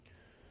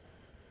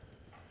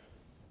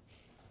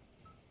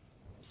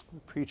The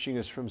preaching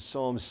is from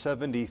Psalm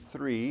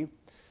 73,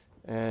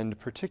 and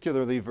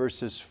particularly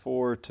verses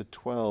 4 to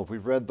 12.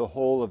 We've read the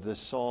whole of this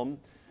psalm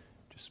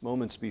just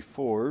moments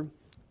before,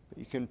 but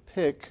you can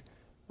pick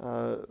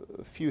a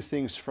few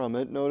things from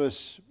it.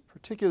 Notice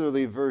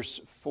particularly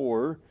verse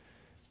 4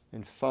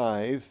 and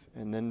 5,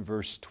 and then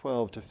verse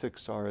 12 to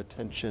fix our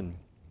attention.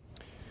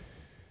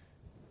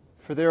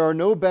 For there are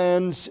no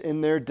bands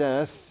in their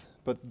death,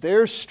 but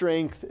their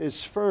strength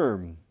is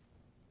firm.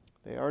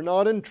 They are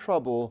not in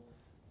trouble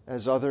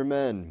as other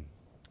men,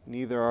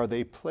 neither are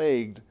they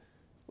plagued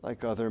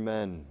like other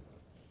men.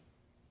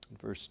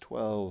 Verse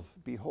 12,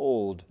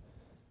 behold,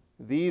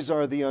 these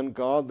are the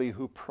ungodly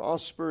who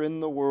prosper in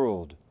the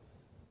world.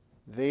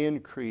 They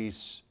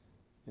increase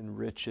in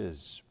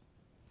riches.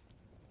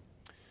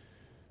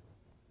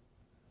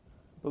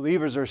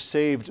 Believers are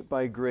saved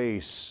by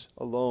grace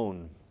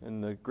alone,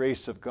 and the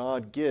grace of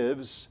God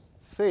gives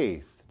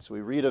faith. So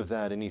we read of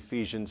that in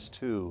Ephesians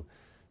 2.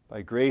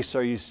 By grace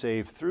are you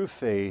saved through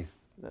faith,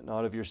 that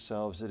not of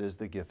yourselves, it is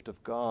the gift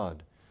of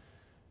God.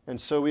 And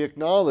so we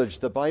acknowledge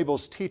the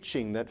Bible's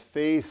teaching that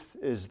faith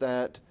is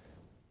that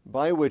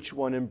by which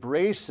one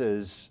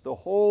embraces the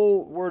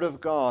whole Word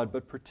of God,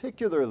 but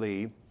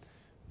particularly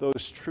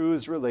those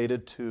truths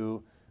related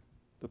to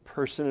the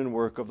person and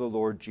work of the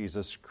Lord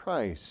Jesus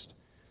Christ.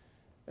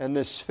 And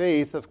this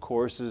faith, of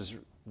course, is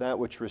that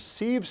which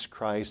receives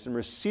Christ and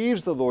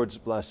receives the Lord's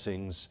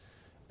blessings,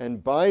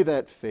 and by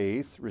that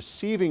faith,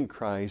 receiving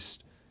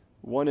Christ,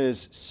 one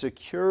is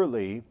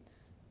securely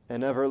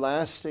and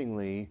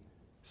everlastingly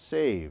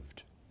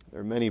saved.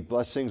 There are many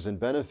blessings and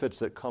benefits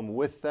that come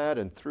with that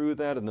and through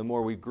that, and the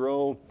more we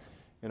grow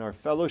in our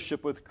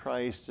fellowship with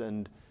Christ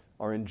and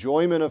our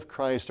enjoyment of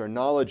Christ, our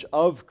knowledge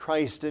of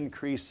Christ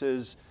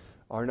increases,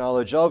 our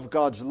knowledge of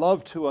God's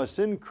love to us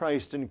in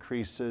Christ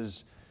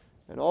increases,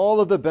 and all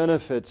of the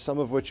benefits, some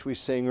of which we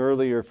sang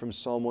earlier from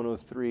Psalm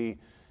 103,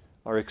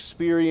 are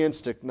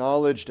experienced,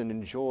 acknowledged, and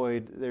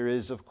enjoyed. There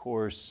is, of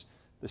course,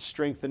 the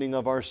strengthening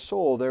of our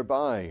soul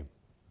thereby.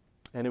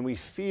 And we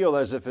feel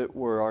as if it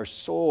were our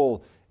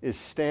soul is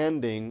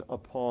standing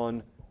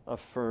upon a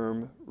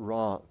firm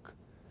rock.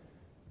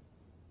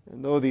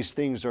 And though these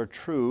things are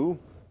true,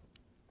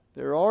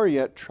 there are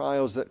yet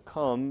trials that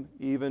come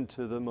even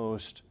to the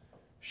most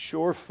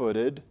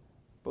sure-footed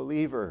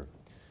believer.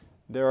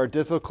 There are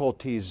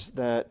difficulties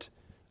that,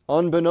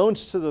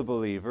 unbeknownst to the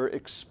believer,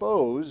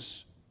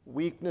 expose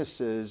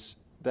weaknesses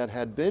that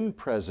had been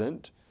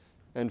present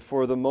and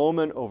for the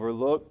moment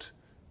overlooked,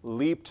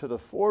 leap to the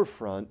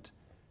forefront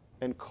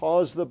and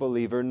cause the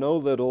believer no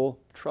little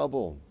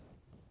trouble.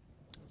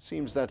 It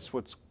seems that's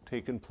what's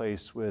taken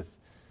place with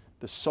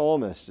the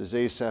psalmist as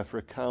Asaph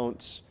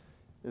recounts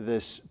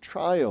this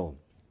trial.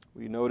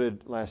 We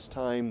noted last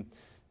time,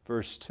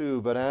 verse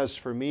 2, but as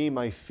for me,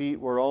 my feet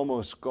were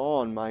almost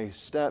gone, my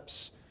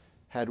steps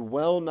had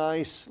well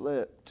nigh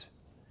slipped.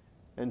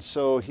 And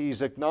so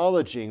he's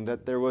acknowledging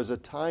that there was a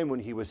time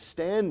when he was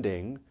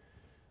standing,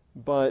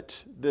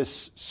 but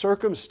this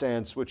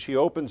circumstance which he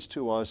opens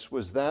to us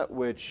was that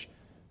which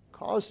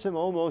caused him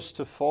almost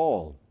to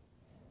fall.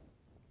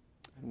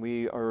 And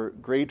we are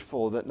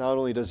grateful that not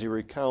only does he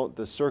recount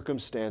the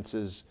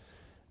circumstances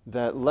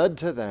that led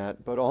to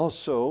that, but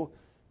also,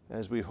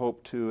 as we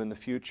hope to in the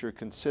future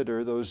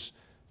consider, those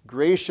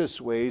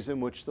gracious ways in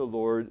which the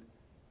Lord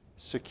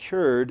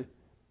secured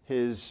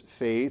his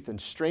faith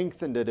and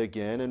strengthened it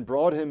again and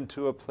brought him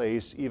to a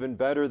place even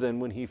better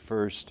than when he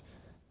first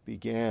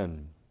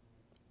began.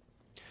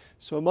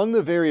 So among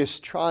the various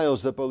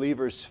trials that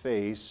believers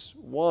face,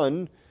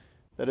 one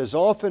that has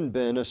often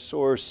been a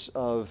source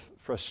of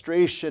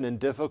frustration and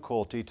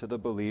difficulty to the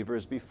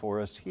believers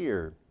before us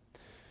here.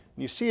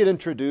 And you see it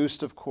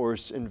introduced, of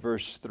course, in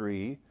verse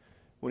 3,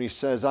 when he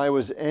says, I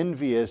was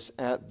envious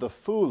at the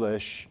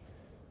foolish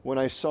when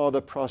I saw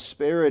the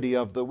prosperity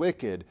of the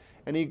wicked.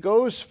 And he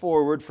goes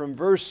forward from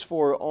verse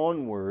 4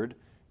 onward,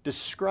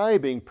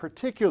 describing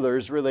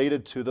particulars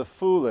related to the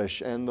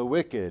foolish and the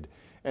wicked.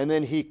 And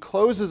then he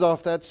closes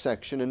off that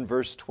section in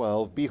verse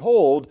 12,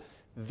 behold,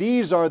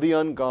 these are the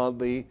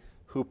ungodly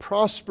who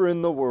prosper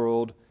in the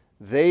world,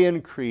 they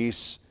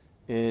increase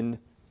in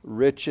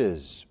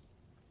riches.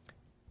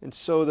 And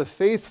so the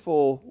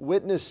faithful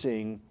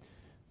witnessing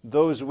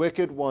those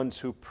wicked ones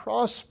who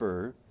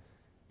prosper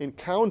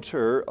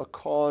encounter a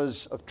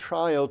cause of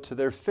trial to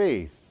their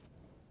faith.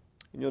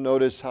 And you'll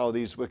notice how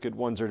these wicked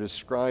ones are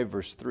described.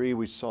 Verse 3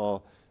 we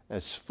saw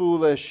as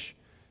foolish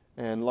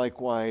and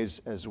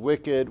likewise as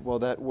wicked. Well,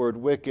 that word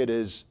wicked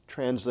is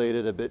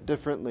translated a bit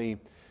differently.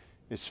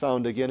 It's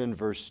found again in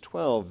verse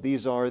 12.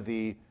 These are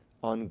the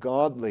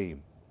ungodly.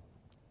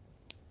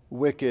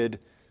 Wicked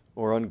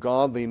or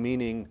ungodly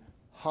meaning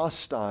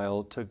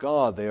hostile to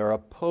God. They are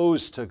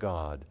opposed to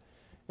God.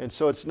 And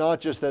so it's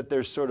not just that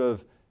they're sort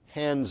of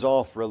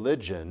hands-off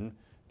religion.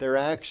 They're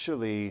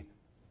actually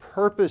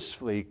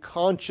purposefully,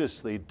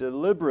 consciously,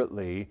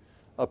 deliberately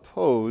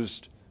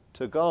opposed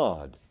to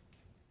God.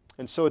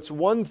 And so it's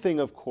one thing,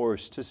 of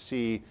course, to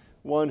see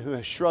one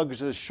who shrugs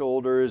his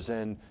shoulders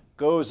and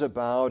goes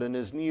about and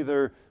is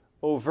neither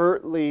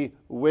overtly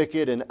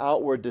wicked in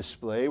outward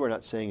display. We're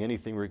not saying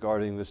anything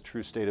regarding this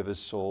true state of his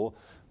soul.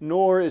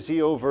 Nor is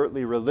he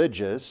overtly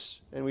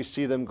religious, and we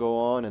see them go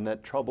on, and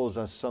that troubles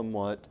us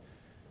somewhat.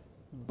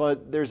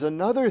 But there's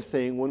another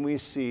thing when we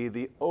see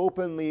the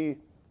openly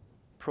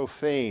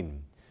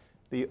profane,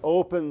 the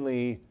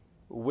openly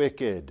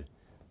wicked,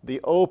 the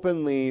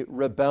openly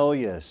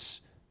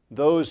rebellious,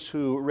 those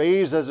who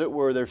raise, as it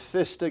were, their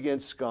fist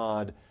against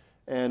God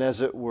and,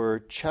 as it were,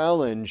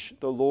 challenge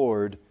the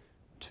Lord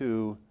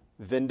to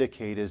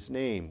vindicate his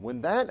name.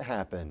 When that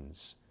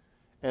happens,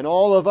 and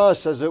all of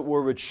us, as it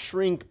were, would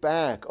shrink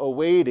back,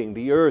 awaiting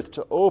the earth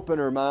to open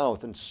her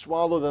mouth and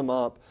swallow them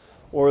up,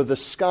 or the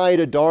sky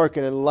to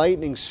darken and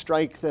lightning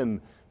strike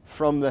them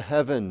from the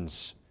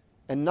heavens,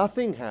 and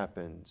nothing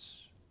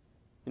happens.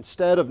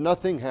 Instead of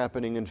nothing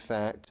happening, in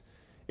fact,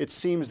 it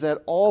seems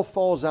that all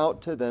falls out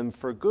to them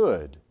for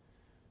good.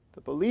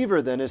 The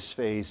believer then is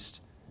faced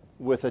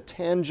with a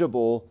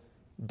tangible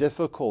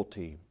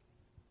difficulty.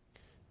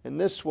 And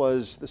this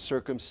was the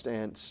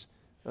circumstance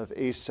of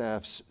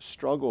Asaph's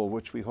struggle,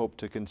 which we hope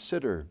to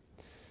consider.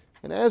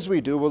 And as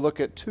we do, we'll look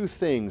at two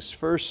things.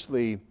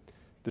 Firstly,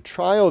 the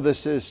trial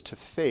this is to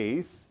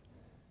faith,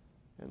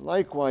 and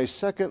likewise,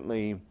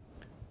 secondly,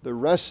 the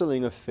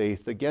wrestling of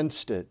faith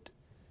against it.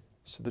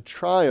 So the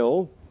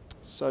trial,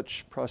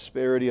 such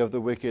prosperity of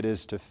the wicked,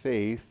 is to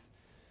faith,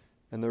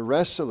 and the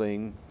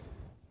wrestling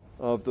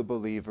of the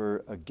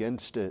believer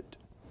against it.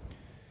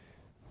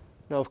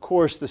 Now, of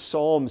course, the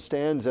psalm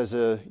stands as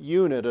a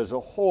unit, as a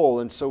whole,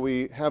 and so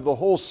we have the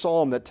whole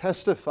psalm that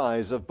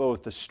testifies of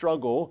both the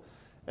struggle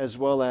as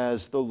well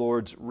as the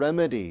Lord's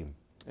remedy,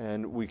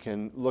 and we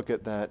can look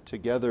at that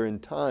together in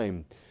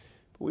time.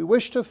 But we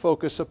wish to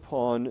focus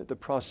upon the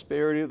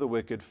prosperity of the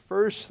wicked,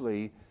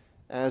 firstly,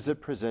 as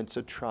it presents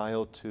a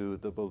trial to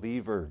the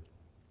believer.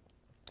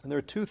 And there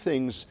are two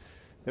things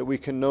that we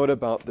can note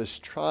about this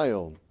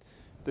trial.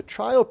 The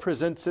trial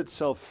presents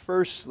itself,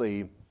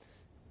 firstly,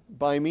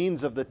 by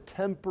means of the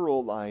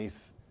temporal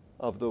life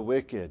of the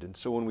wicked. And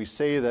so when we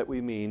say that, we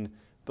mean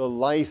the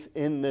life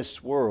in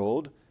this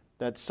world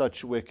that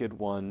such wicked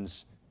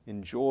ones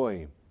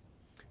enjoy.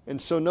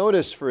 And so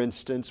notice, for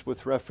instance,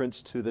 with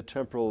reference to the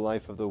temporal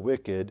life of the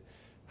wicked,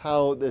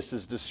 how this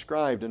is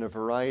described in a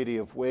variety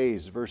of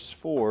ways. Verse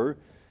 4,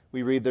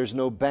 we read, "There's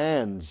no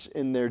bands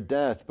in their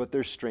death, but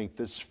their strength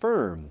is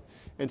firm."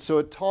 And so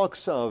it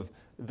talks of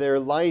their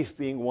life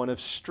being one of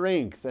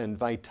strength and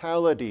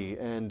vitality,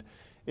 and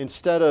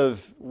instead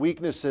of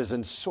weaknesses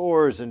and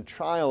sores and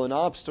trial and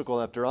obstacle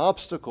after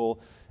obstacle,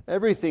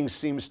 everything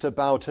seems to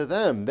bow to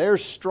them. They're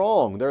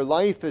strong. Their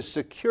life is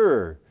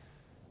secure.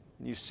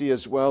 You see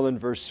as well in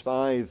verse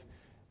 5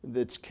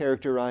 that's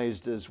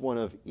characterized as one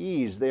of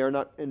ease. They are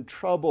not in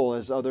trouble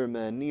as other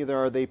men, neither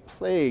are they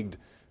plagued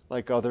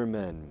like other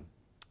men.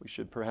 We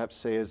should perhaps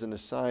say as an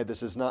aside,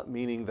 this is not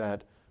meaning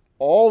that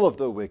all of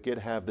the wicked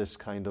have this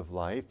kind of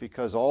life,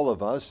 because all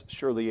of us,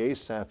 surely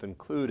Asaph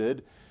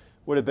included,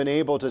 would have been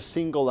able to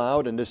single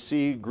out and to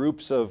see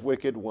groups of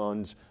wicked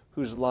ones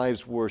whose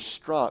lives were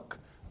struck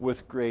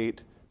with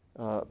great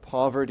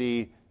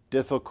poverty,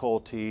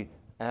 difficulty,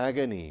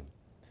 agony.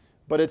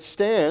 But it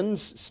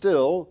stands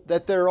still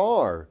that there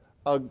are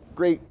a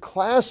great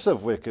class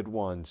of wicked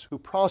ones who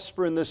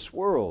prosper in this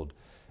world.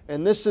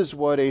 And this is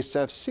what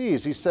Asaph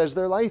sees. He says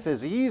their life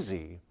is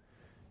easy.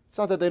 It's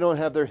not that they don't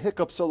have their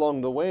hiccups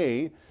along the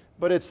way,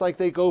 but it's like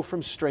they go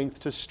from strength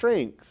to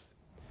strength.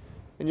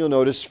 And you'll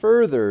notice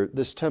further,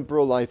 this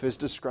temporal life is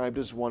described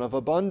as one of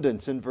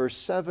abundance. In verse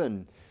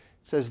 7,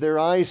 it says, "Their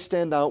eyes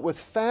stand out with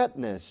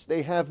fatness.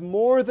 They have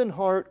more than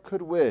heart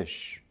could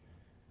wish."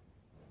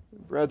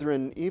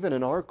 Brethren, even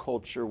in our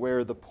culture,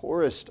 where the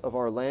poorest of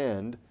our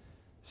land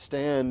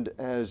stand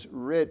as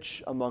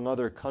rich among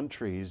other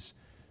countries,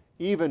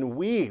 even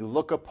we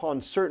look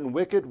upon certain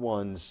wicked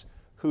ones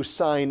who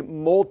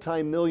sign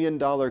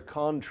multi-million-dollar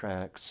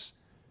contracts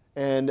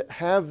and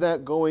have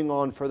that going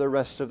on for the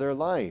rest of their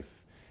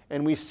life.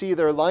 And we see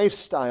their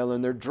lifestyle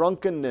and their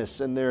drunkenness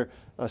and their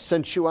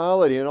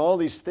sensuality and all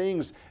these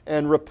things,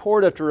 and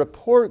report after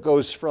report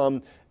goes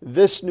from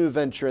this new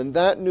venture and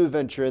that new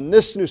venture and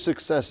this new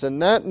success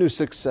and that new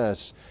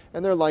success.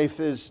 And their life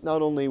is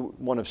not only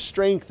one of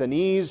strength and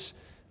ease,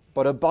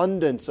 but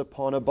abundance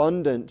upon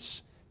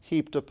abundance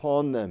heaped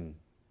upon them.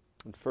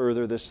 And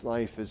further, this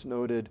life is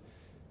noted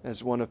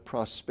as one of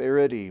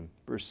prosperity.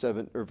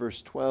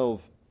 Verse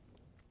 12,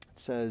 it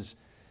says,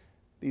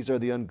 "These are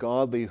the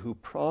ungodly who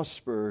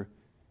prosper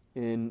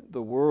in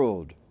the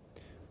world."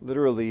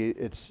 Literally,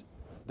 it's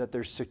that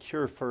they're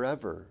secure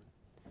forever.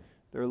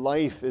 Their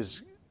life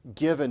is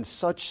given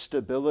such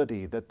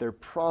stability that they're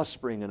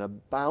prospering and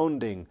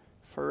abounding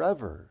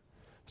forever.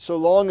 So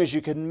long as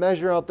you can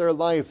measure out their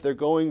life, they're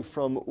going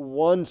from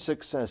one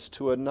success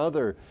to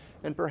another.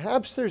 And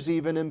perhaps there's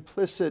even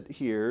implicit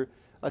here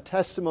a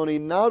testimony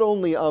not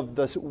only of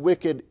the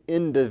wicked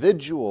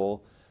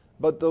individual,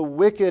 but the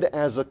wicked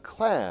as a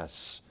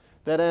class.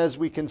 That as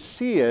we can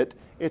see it,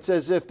 it's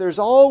as if there's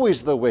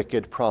always the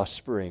wicked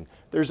prospering.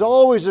 There's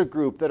always a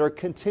group that are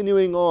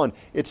continuing on.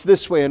 It's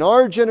this way in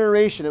our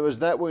generation. It was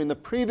that way in the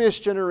previous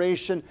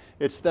generation.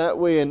 It's that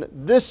way in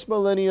this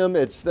millennium.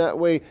 It's that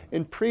way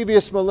in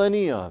previous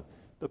millennia.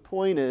 The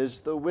point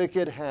is, the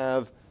wicked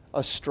have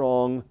a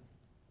strong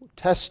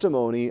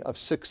testimony of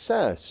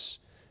success.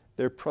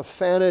 Their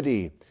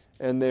profanity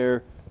and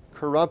their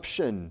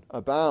corruption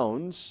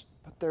abounds,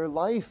 but their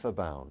life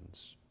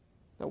abounds.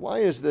 Now, why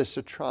is this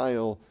a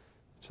trial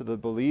to the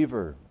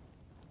believer?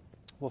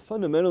 Well,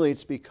 fundamentally,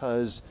 it's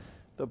because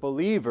the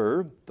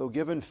believer, though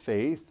given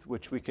faith,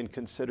 which we can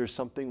consider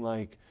something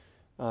like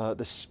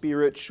the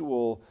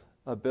spiritual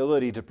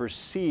ability to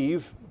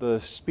perceive the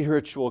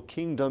spiritual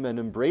kingdom and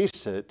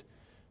embrace it,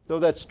 though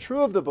that's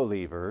true of the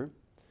believer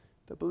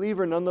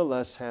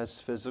nonetheless has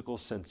physical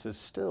senses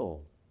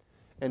still,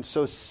 and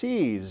so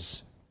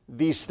sees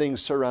these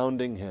things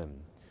surrounding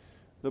him.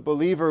 The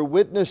believer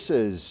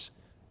witnesses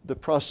the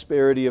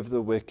prosperity of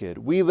the wicked.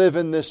 We live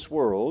in this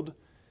world,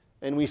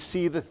 and we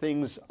see the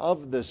things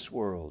of this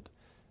world.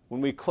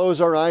 When we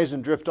close our eyes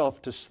and drift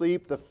off to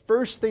sleep, the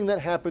first thing that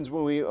happens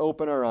when we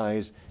open our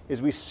eyes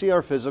is we see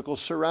our physical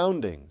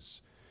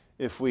surroundings.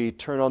 If we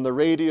turn on the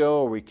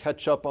radio or we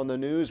catch up on the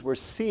news, we're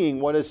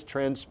seeing what has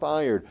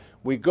transpired.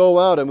 We go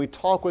out and we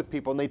talk with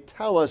people and they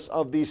tell us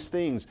of these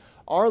things.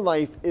 Our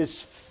life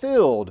is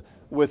filled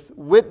with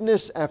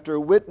witness after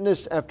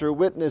witness after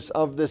witness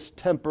of this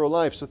temporal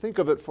life. So think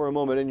of it for a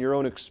moment in your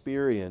own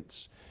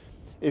experience.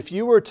 If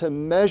you were to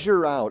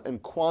measure out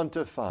and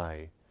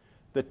quantify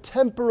the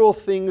temporal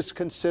things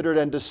considered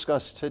and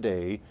discussed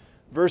today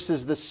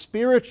versus the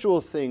spiritual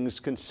things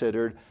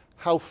considered,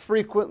 how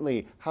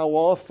frequently, how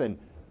often,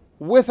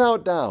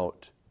 without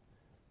doubt,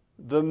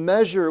 the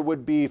measure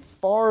would be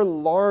far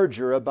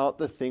larger about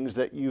the things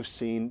that you've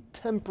seen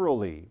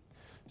temporally.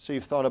 So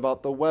you've thought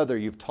about the weather,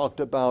 you've talked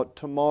about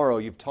tomorrow,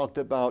 you've talked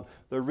about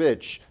the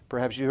rich,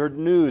 perhaps you heard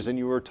news and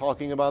you were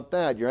talking about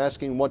that, you're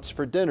asking what's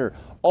for dinner,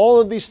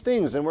 all of these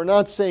things, and we're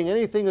not saying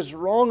anything is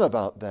wrong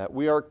about that.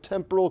 We are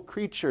temporal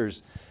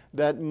creatures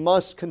that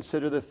must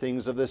consider the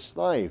things of this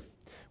life.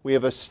 We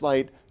have a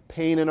slight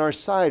pain in our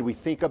side, we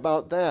think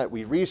about that,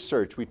 we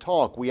research, we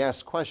talk, we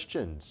ask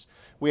questions.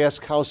 We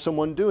ask, how's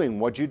someone doing?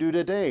 What'd you do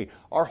today?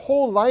 Our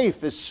whole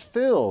life is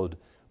filled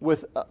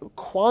with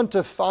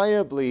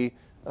quantifiably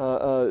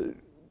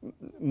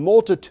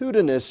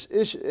multitudinous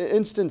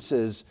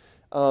instances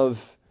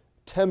of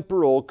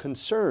temporal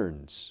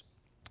concerns.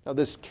 Now,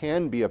 this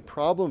can be a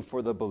problem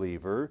for the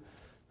believer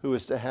who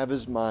is to have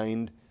his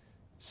mind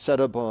set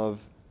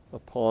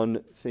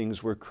upon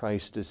things where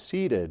Christ is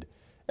seated.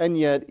 And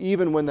yet,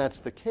 even when that's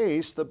the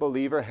case, the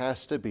believer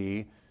has to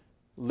be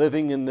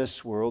living in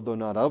this world, though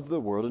not of the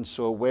world, and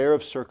so aware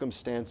of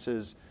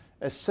circumstances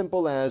as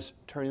simple as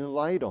turning the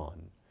light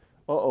on.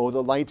 Uh-oh,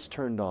 the light's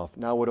turned off.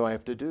 Now what do I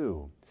have to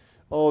do?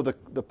 Oh, the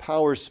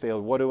power's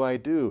failed. What do I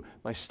do?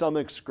 My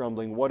stomach's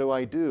grumbling. What do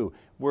I do?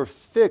 We're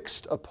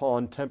fixed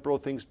upon temporal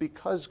things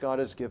because God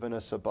has given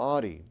us a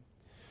body.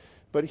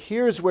 But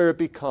here's where it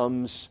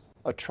becomes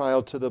a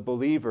trial to the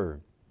believer.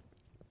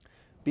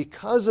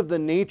 Because of the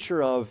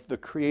nature of the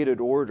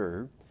created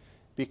order,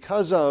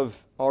 because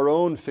of our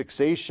own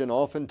fixation,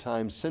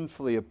 oftentimes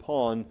sinfully,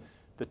 upon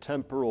the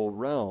temporal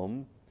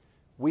realm,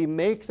 we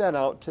make that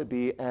out to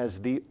be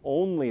as the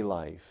only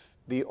life,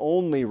 the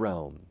only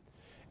realm.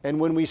 And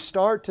when we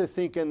start to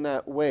think in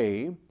that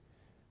way,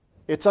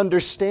 it's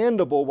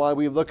understandable why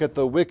we look at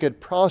the wicked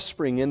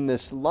prospering in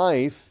this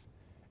life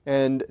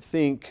and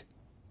think,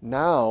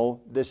 now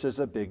this is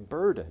a big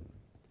burden.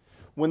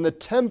 When the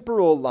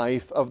temporal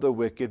life of the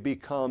wicked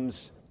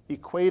becomes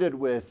equated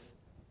with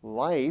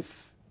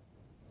life,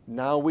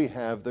 now we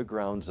have the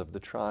grounds of the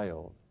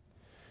trial.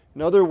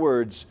 In other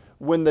words,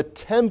 when the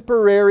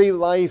temporary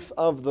life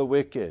of the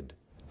wicked,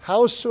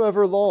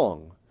 howsoever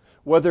long,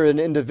 whether an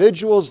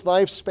individual's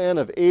lifespan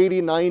of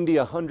 80, 90,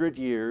 100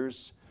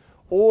 years,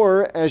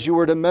 or as you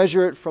were to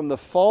measure it from the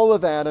fall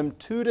of Adam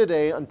to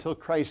today until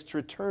Christ's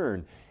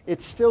return,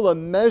 it's still a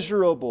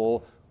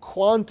measurable,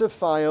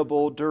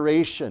 quantifiable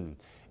duration.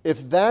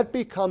 If that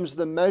becomes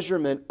the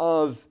measurement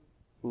of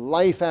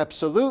life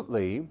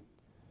absolutely,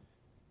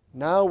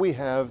 now we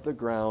have the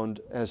ground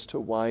as to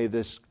why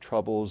this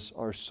troubles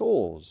our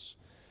souls.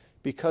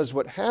 Because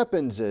what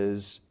happens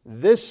is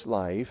this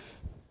life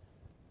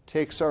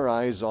takes our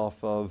eyes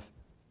off of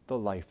the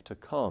life to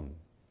come.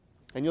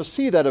 And you'll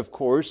see that, of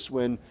course,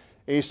 when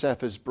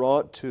Asaph is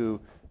brought to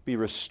be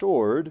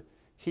restored,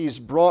 he's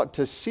brought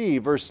to see,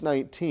 verse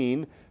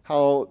 19,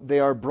 how they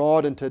are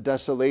brought into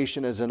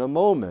desolation as in a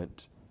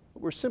moment.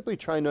 We're simply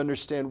trying to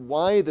understand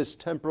why this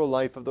temporal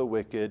life of the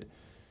wicked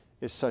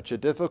is such a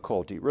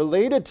difficulty.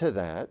 Related to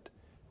that,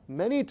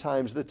 many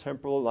times the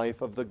temporal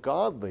life of the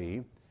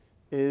godly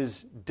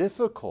is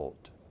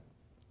difficult.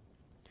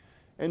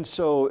 And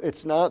so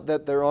it's not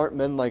that there aren't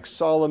men like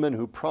Solomon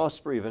who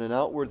prosper even in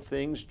outward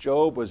things.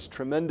 Job was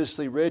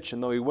tremendously rich,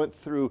 and though he went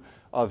through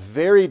a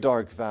very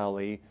dark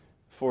valley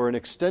for an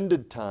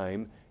extended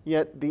time,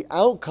 yet the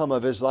outcome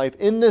of his life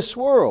in this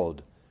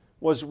world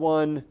was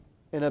one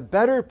in a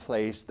better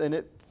place than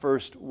it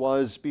first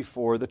was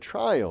before the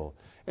trial.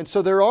 And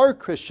so there are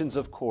Christians,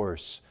 of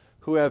course,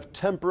 who have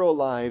temporal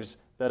lives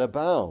that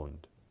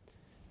abound.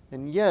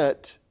 And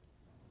yet,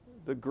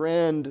 the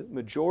grand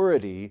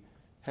majority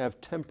have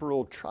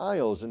temporal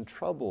trials and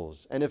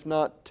troubles. And if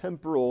not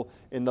temporal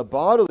in the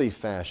bodily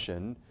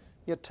fashion,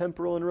 yet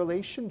temporal in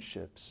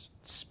relationships,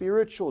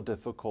 spiritual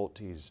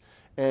difficulties,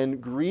 and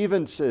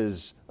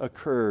grievances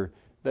occur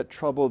that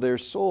trouble their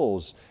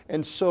souls.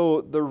 And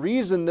so the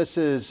reason this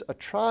is a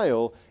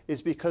trial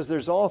is because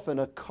there's often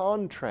a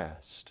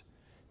contrast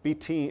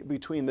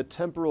between the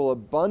temporal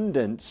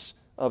abundance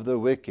of the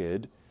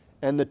wicked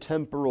and the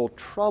temporal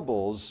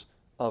troubles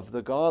of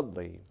the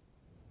godly.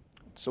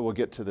 So we'll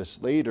get to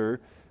this later,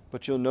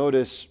 but you'll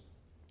notice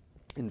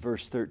in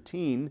verse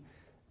 13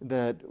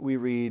 that we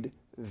read,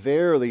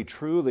 "Verily,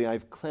 truly,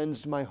 I've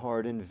cleansed my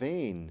heart in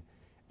vain,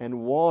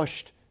 and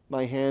washed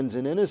my hands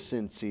in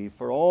innocency,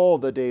 for all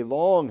the day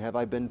long have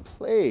I been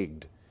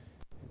plagued,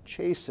 and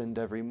chastened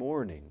every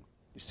morning."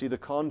 You see the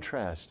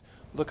contrast.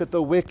 Look at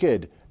the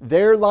wicked.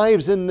 Their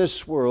lives in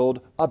this world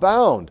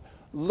abound.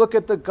 Look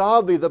at the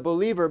godly, the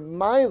believer.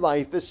 My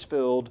life is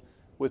filled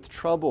with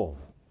trouble.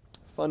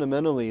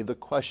 Fundamentally, the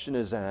question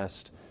is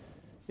asked,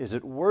 is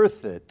it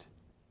worth it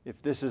if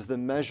this is the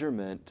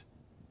measurement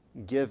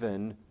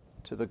given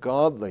to the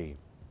godly?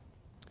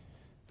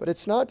 But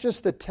it's not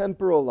just the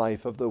temporal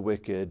life of the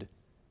wicked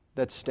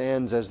that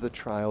stands as the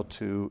trial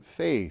to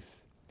faith.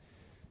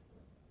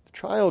 The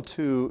trial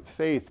to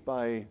faith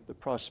by the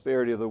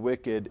prosperity of the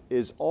wicked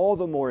is all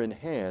the more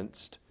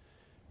enhanced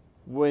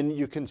when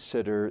you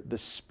consider the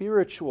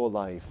spiritual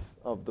life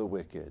of the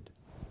wicked.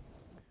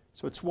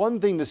 So it's one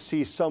thing to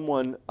see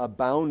someone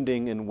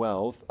abounding in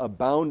wealth,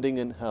 abounding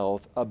in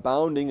health,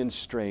 abounding in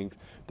strength.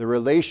 The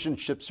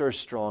relationships are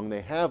strong.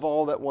 They have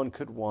all that one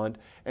could want,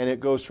 and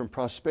it goes from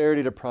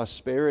prosperity to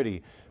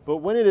prosperity. But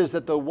when it is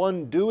that the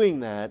one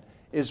doing that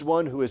is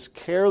one who is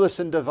careless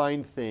in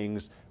divine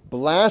things,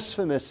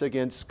 blasphemous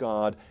against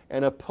God,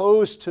 and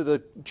opposed to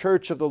the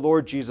church of the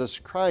Lord Jesus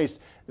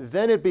Christ,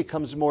 then it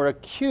becomes more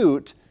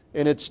acute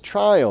in its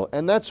trial.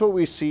 And that's what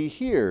we see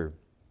here.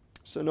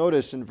 So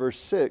notice in verse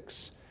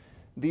 6,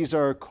 these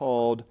are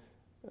called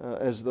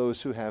as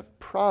those who have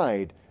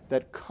pride,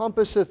 that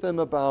compasseth them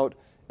about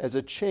as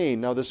a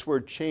chain. Now this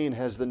word chain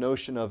has the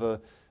notion of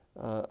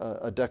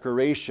a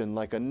decoration,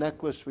 like a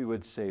necklace, we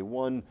would say,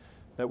 one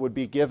that would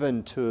be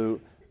given to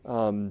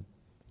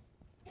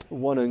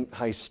one in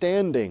high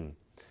standing.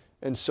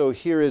 And so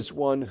here is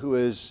one who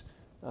is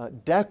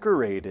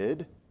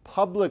decorated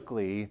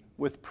publicly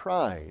with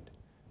pride.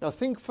 Now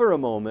think for a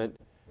moment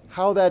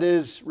how that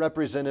is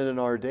represented in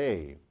our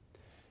day.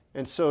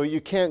 And so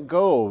you can't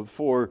go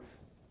for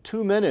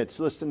 2 minutes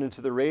listening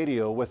to the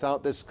radio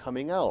without this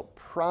coming out.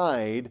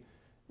 Pride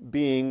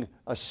being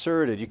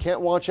asserted. You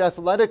can't watch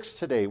athletics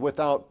today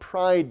without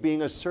pride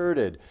being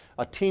asserted.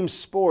 A team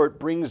sport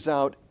brings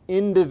out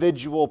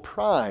individual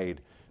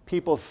pride.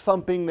 People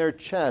thumping their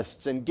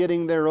chests and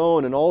getting their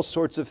own and all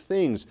sorts of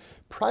things.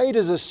 Pride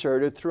is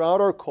asserted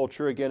throughout our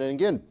culture again and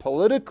again.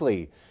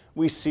 Politically,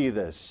 we see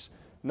this.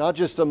 Not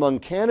just among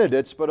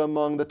candidates, but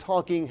among the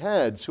talking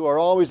heads who are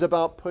always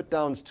about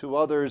put-downs to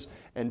others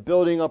and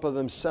building up of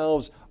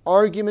themselves.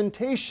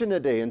 Argumentation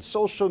today in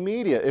social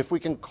media, if we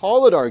can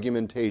call it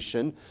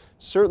argumentation,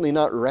 certainly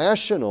not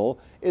rational,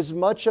 is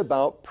much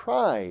about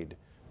pride.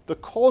 The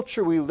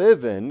culture we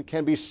live in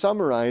can be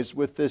summarized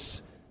with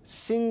this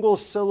single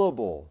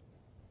syllable,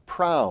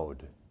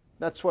 proud.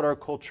 That's what our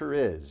culture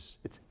is.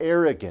 It's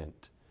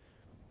arrogant.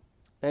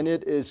 And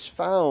it is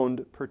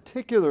found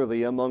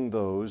particularly among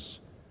those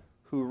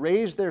who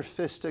raise their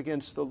fist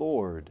against the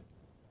Lord.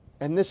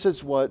 And this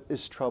is what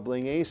is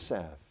troubling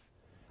Asaph.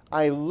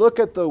 I look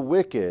at the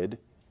wicked,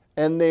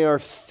 and they are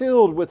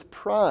filled with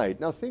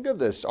pride. Now think of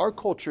this. Our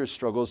culture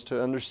struggles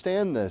to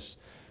understand this.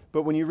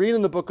 But when you read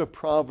in the book of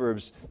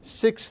Proverbs,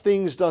 6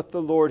 things doth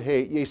the Lord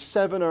hate, yea,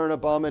 7 are an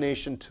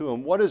abomination to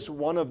him. What is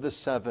one of the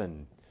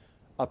 7?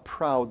 A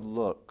proud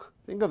look.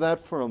 Think of that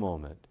for a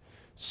moment.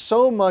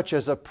 So much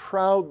as a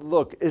proud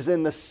look is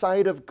in the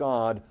sight of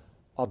God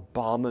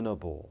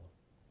abominable.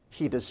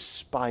 He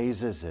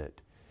despises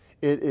it.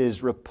 It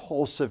is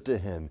repulsive to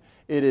him.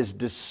 It is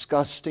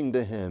disgusting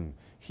to him.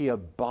 He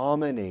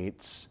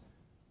abominates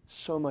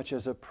so much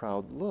as a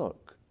proud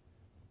look.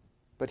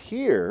 But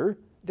here,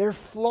 they're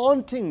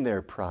flaunting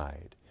their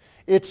pride.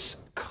 It's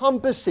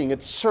compassing,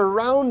 it's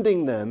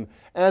surrounding them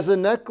as a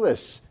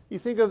necklace. You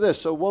think of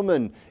this, a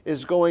woman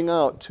is going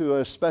out to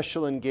a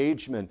special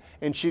engagement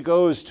and she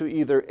goes to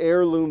either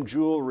heirloom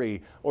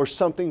jewelry or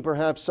something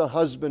perhaps a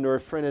husband or a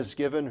friend has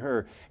given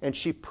her, and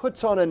she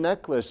puts on a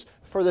necklace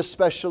for the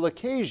special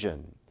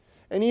occasion.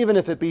 And even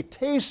if it be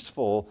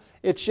tasteful,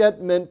 it's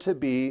yet meant to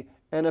be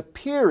an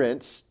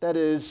appearance that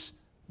is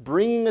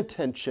bringing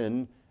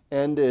attention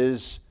and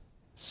is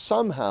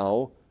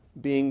somehow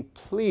being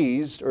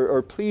pleased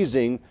or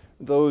pleasing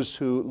those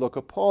who look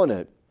upon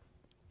it.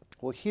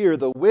 Well, here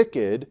the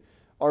wicked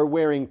are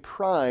wearing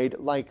pride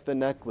like the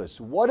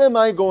necklace. What am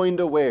I going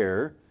to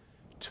wear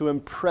to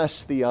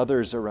impress the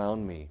others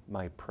around me?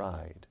 My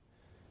pride.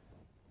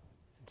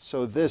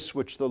 So this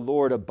which the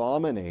Lord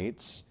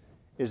abominates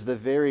is the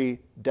very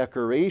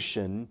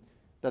decoration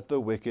that the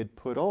wicked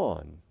put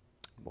on.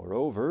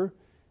 Moreover,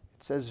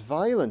 it says,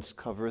 violence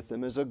covereth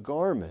them as a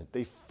garment.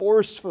 They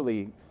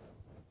forcefully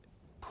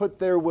put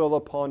their will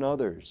upon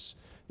others.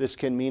 This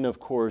can mean, of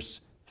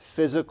course,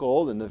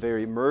 physical in the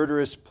very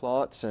murderous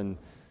plots and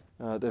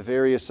the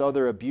various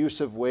other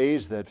abusive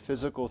ways that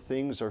physical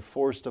things are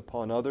forced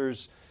upon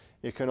others.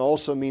 It can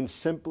also mean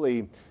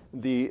simply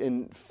the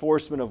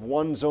enforcement of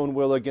one's own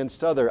will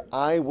against other.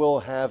 I will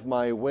have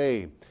my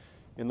way.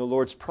 In the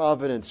Lord's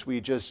providence,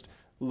 we just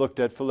looked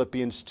at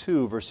Philippians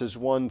 2, verses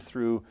 1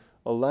 through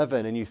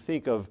 11, and you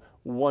think of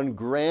one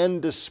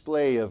grand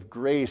display of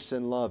grace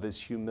and love is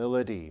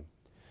humility.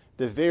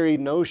 The very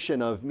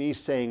notion of me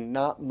saying,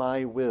 not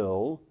my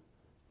will,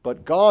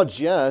 but God's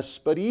yes,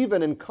 but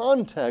even in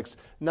context,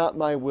 not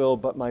my will,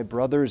 but my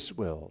brother's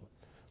will.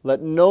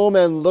 Let no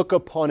man look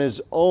upon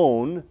his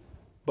own,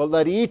 but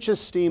let each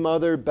esteem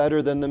other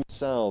better than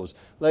themselves.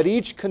 Let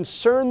each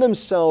concern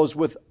themselves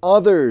with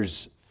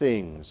others'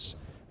 things.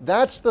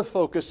 That's the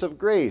focus of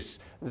grace.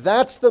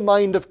 That's the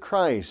mind of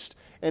Christ.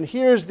 And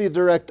here's the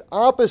direct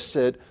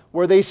opposite,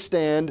 where they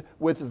stand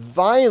with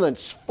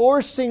violence,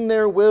 forcing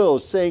their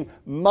wills, saying,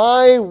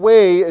 my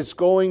way is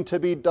going to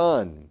be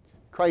done.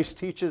 Christ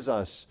teaches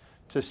us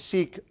to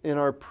seek in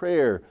our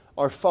prayer,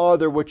 our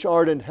Father which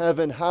art in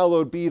heaven,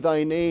 hallowed be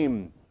thy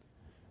name.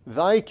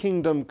 Thy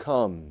kingdom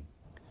come,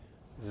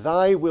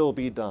 thy will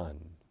be done.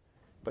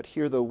 But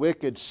here the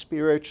wicked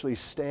spiritually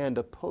stand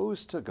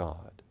opposed to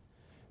God.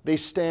 They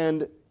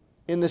stand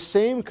in the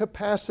same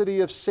capacity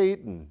of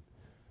Satan,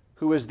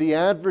 who is the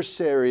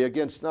adversary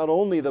against not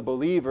only the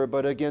believer,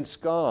 but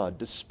against God,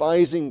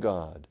 despising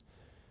God.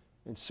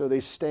 And so they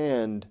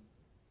stand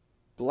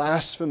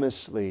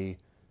blasphemously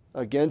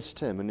against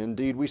him. And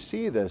indeed we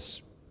see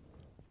this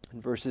in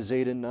verses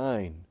 8 and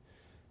 9.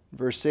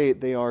 Verse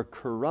 8, they are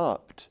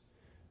corrupt.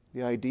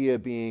 The idea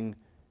being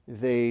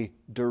they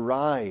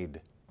deride.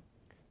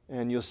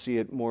 And you'll see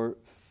it more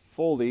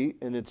fully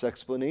in its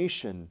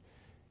explanation.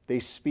 They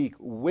speak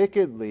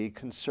wickedly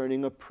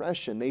concerning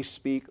oppression. They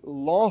speak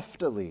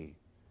loftily.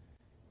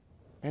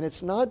 And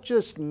it's not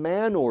just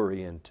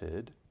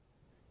man-oriented.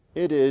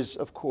 It is,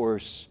 of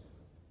course,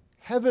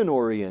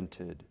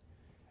 heaven-oriented.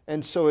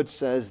 And so it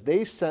says,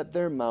 they set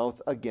their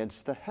mouth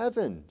against the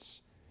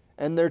heavens,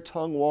 and their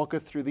tongue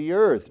walketh through the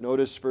earth.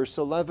 Notice verse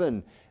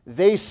 11.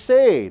 They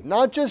say,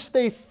 not just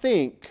they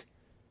think.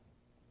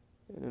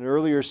 In an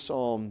earlier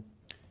psalm,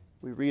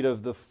 we read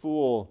of the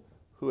fool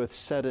who hath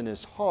said in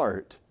his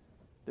heart,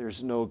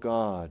 there's no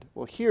God.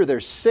 Well, here they're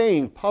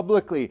saying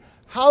publicly,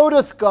 how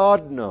doth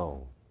God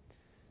know?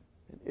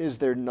 Is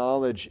there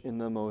knowledge in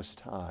the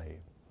Most High?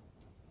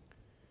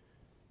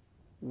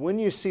 When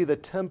you see the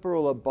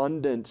temporal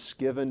abundance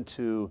given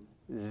to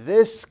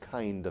this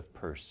kind of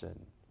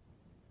person,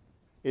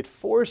 it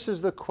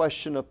forces the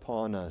question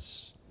upon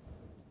us,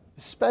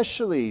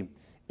 especially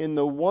in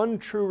the one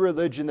true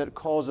religion that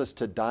calls us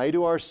to die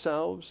to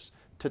ourselves,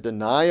 to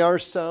deny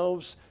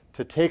ourselves,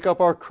 to take up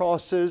our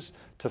crosses,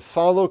 to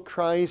follow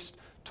Christ,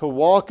 to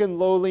walk in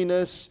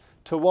lowliness,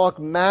 to walk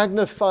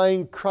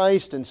magnifying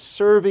Christ and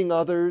serving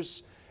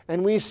others.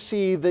 And we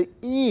see the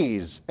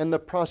ease and the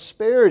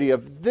prosperity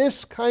of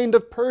this kind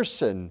of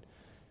person.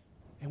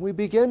 And we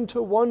begin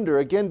to wonder,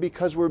 again,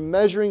 because we're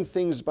measuring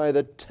things by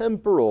the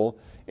temporal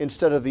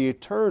instead of the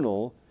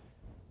eternal,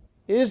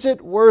 is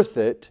it worth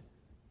it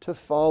to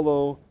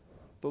follow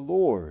the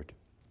Lord?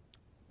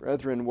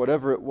 Brethren,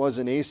 whatever it was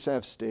in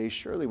Asaph's day,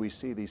 surely we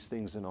see these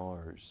things in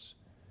ours.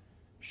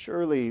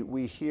 Surely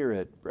we hear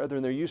it.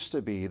 Brethren, there used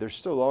to be, there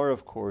still are,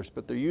 of course,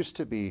 but there used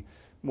to be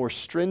more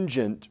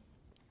stringent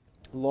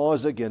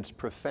laws against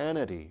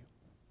profanity.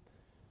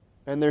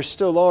 And there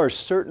still are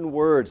certain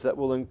words that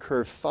will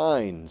incur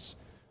fines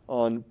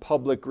on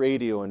public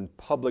radio and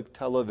public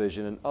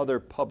television and other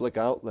public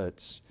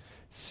outlets.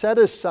 Set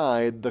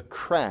aside the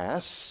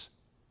crass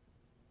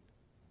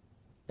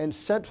and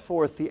set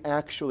forth the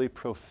actually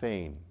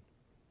profane.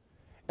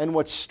 And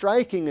what's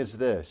striking is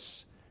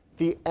this: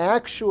 the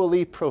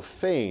actually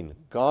profane,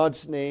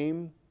 God's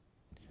name,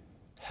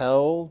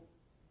 hell,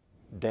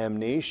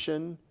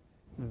 damnation,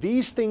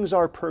 these things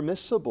are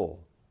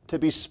permissible to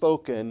be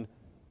spoken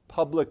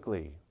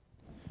publicly.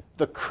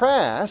 The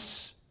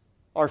crass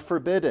are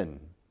forbidden.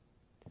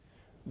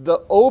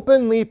 The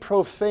openly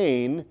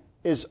profane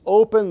is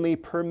openly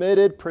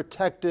permitted,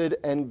 protected,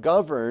 and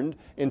governed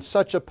in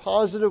such a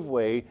positive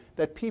way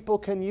that people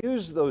can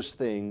use those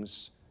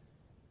things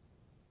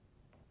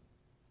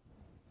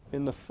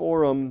in the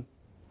forum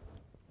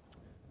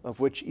of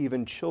which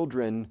even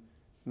children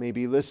may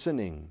be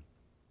listening.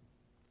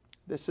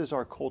 This is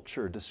our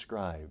culture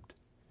described.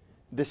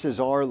 This is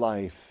our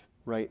life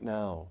right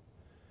now.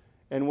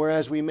 And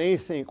whereas we may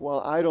think,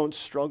 well, I don't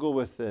struggle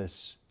with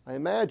this, I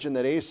imagine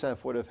that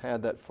Asaph would have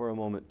had that for a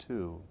moment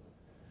too.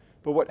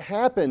 But what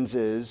happens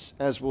is,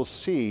 as we'll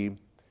see,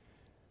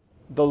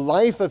 the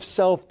life of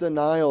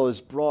self-denial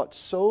is brought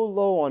so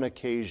low on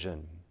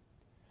occasion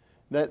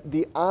that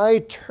the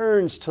eye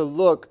turns to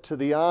look to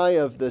the eye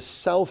of the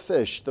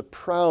selfish, the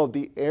proud,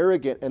 the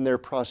arrogant, and their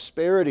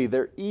prosperity,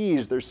 their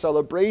ease, their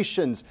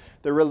celebrations,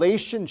 their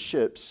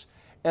relationships.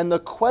 And the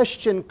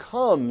question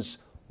comes,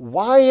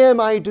 why am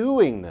I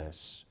doing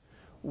this?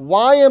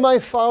 Why am I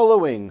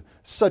following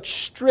such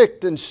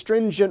strict and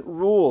stringent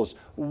rules?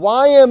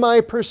 Why am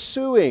I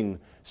pursuing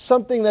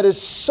something that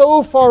is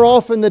so far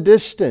off in the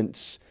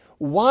distance?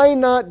 Why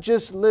not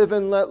just live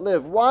and let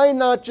live? Why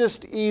not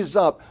just ease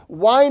up?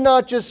 Why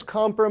not just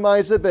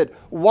compromise a bit?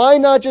 Why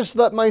not just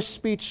let my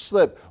speech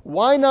slip?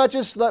 Why not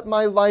just let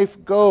my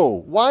life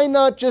go? Why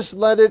not just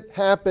let it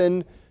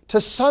happen to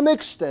some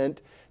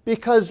extent?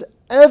 Because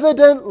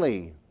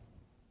evidently,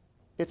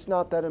 it's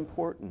not that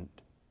important.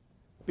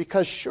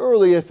 Because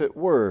surely if it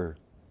were,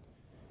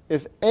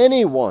 if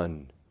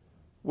anyone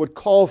would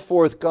call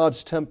forth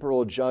God's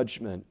temporal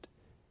judgment,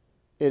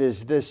 it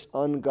is this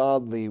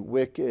ungodly,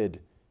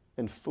 wicked,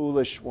 and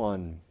foolish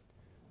one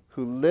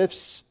who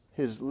lifts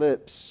his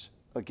lips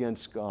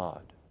against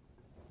God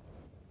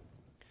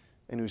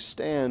and who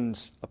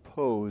stands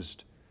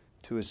opposed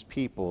to his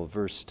people.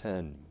 Verse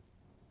 10.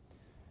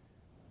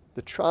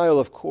 The trial,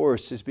 of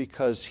course, is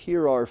because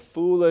here are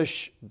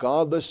foolish,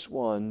 godless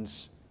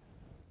ones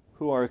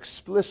who are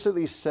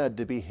explicitly said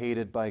to be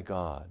hated by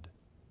God.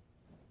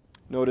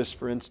 Notice,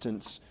 for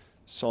instance,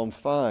 Psalm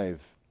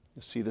 5.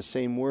 You see the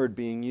same word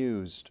being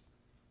used.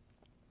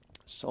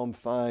 Psalm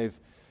 5,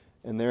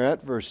 and there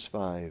at verse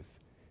 5,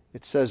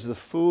 it says, "The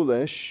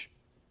foolish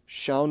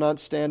shall not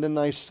stand in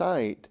thy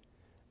sight.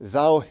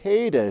 Thou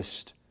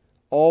hatest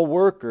all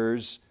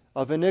workers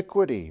of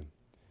iniquity."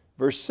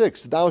 Verse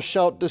 6, "Thou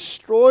shalt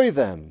destroy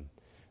them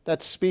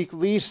that speak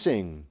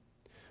leasing.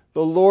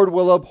 The Lord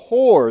will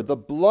abhor the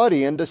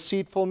bloody and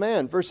deceitful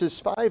man." Verses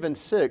 5 and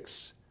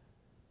 6,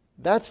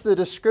 that's the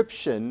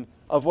description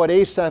of what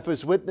Asaph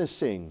is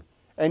witnessing.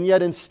 And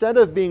yet instead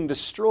of being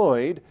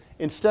destroyed,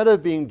 instead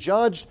of being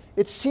judged,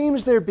 it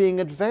seems they're being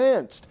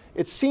advanced.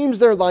 It seems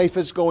their life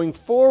is going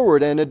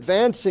forward and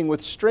advancing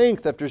with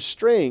strength after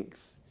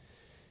strength.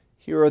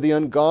 Here are the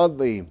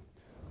ungodly,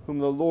 whom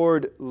the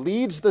Lord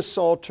leads the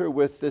Psalter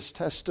with this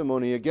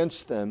testimony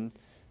against them,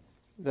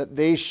 that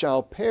they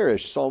shall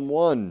perish. Psalm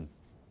 1,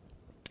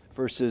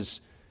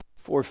 verses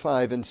 4,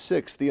 5, and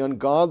 6. "The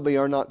ungodly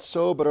are not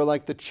so, but are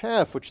like the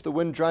chaff which the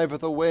wind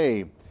driveth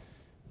away.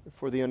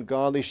 For the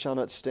ungodly shall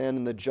not stand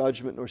in the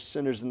judgment, nor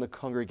sinners in the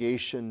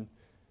congregation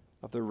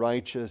of the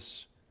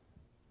righteous.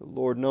 The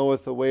Lord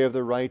knoweth the way of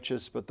the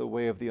righteous, but the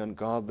way of the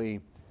ungodly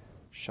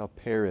shall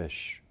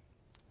perish."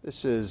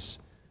 This is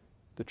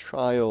the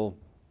trial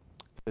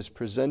that is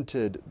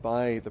presented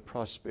by the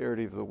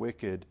prosperity of the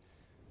wicked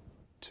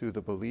to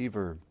the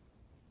believer.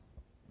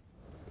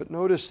 But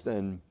notice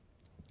then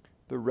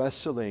the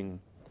wrestling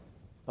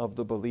of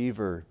the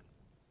believer.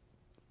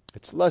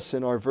 It's less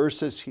in our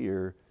verses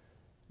here,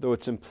 though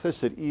it's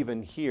implicit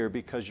even here,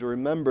 because you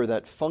remember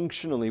that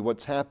functionally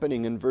what's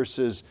happening in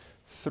verses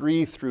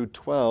 3 through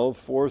 12,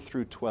 4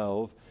 through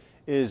 12,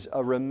 is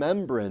a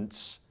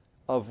remembrance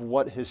of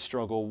what his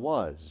struggle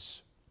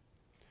was,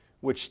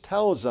 which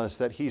tells us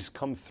that he's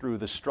come through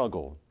the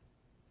struggle.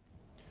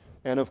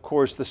 And of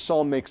course, the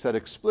psalm makes that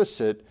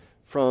explicit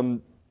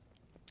from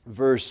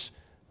verse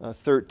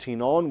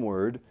 13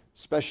 onward,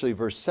 especially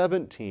verse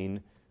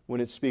 17, when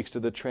it speaks to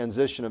the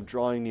transition of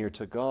drawing near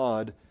to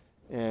God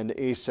and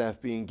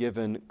Asaph being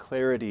given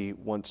clarity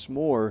once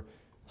more,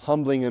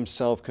 humbling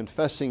himself,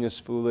 confessing his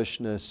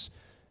foolishness,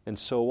 and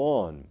so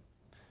on.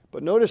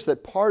 But notice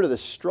that part of the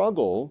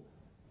struggle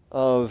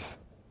of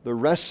the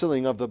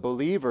wrestling of the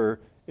believer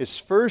is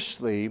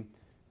firstly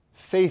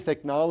faith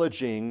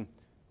acknowledging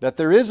that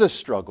there is a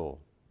struggle,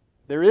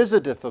 there is a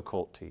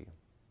difficulty.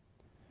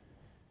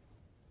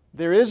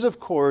 There is, of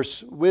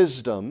course,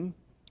 wisdom,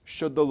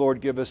 should the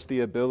Lord give us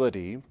the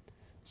ability,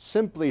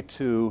 simply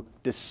to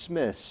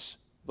dismiss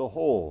the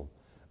whole.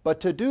 But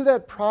to do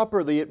that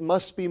properly, it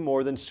must be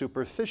more than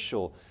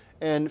superficial.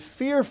 And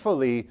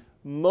fearfully,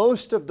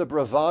 most of the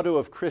bravado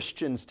of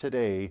Christians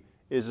today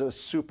is a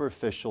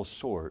superficial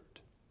sort.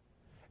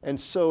 And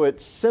so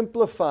it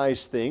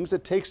simplifies things.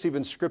 It takes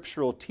even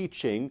scriptural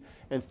teaching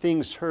and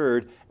things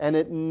heard, and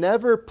it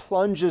never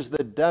plunges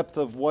the depth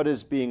of what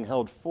is being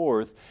held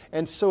forth.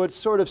 And so it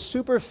sort of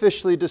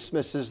superficially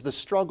dismisses the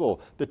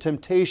struggle, the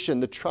temptation,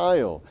 the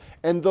trial.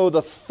 And though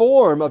the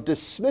form of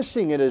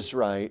dismissing it is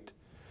right,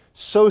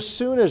 so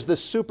soon as the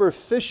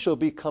superficial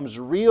becomes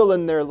real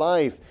in their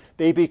life,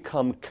 they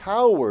become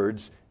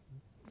cowards,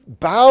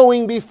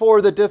 bowing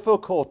before the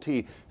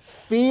difficulty,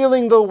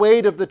 feeling the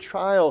weight of the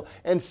trial,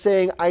 and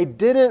saying, "I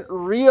didn't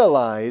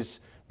realize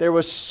there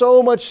was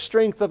so much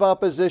strength of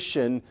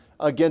opposition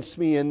against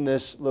me in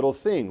this little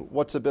thing."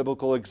 What's a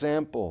biblical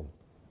example?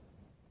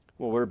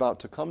 Well, we're about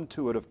to come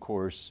to it, of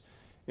course,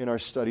 in our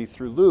study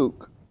through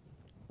Luke.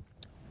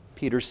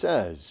 Peter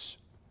says,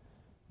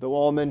 "Though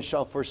all men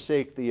shall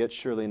forsake thee, yet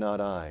surely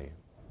not I."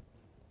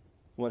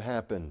 What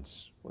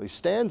happens? Well, he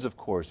stands, of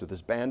course, with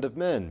his band of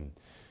men,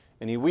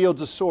 and he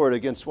wields a sword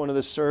against one of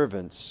the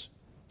servants.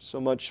 So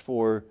much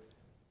for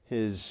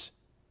his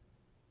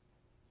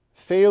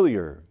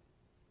failure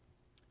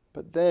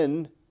But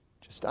then,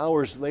 just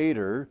hours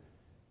later,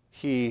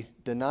 he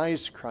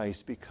denies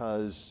Christ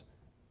because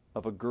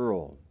of a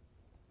girl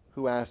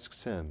who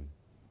asks him,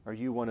 "Are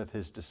you one of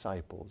his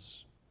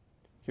disciples?"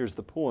 Here's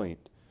the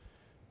point.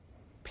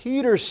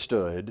 Peter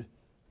stood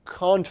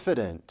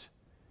confident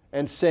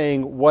and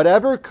saying,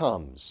 "Whatever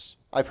comes,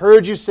 I've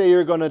heard you say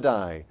you're going to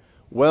die.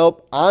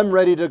 Well, I'm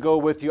ready to go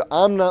with you.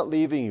 I'm not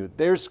leaving you."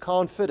 There's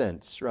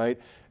confidence, right?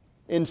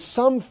 In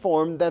some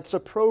form, that's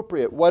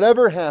appropriate.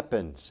 Whatever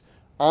happens,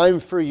 I'm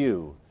for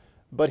you.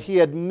 But he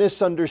had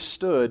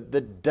misunderstood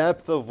the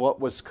depth of what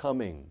was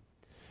coming.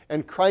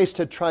 And Christ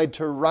had tried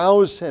to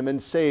rouse him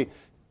and say,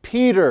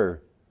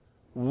 "Peter,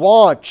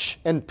 watch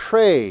and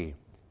pray."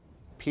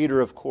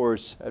 Peter, of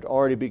course, had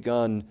already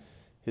begun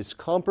his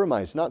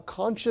compromise, not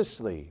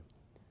consciously.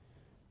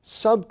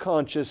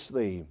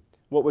 Subconsciously,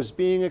 what was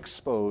being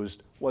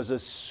exposed was a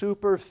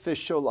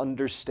superficial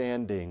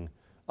understanding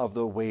of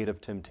the weight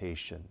of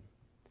temptation.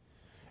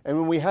 And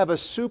when we have a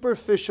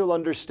superficial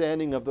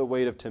understanding of the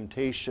weight of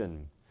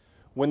temptation,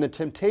 when the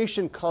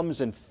temptation comes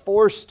in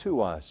force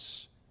to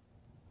us,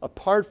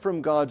 apart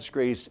from God's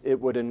grace, it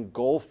would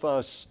engulf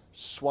us,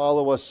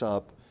 swallow us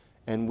up,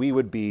 and we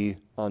would be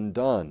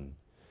undone.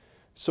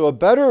 So a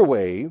better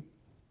way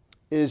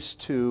is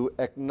to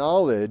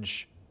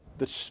acknowledge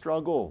the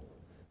struggle,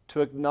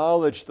 to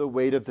acknowledge the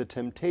weight of the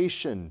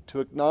temptation, to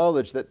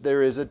acknowledge that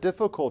there is a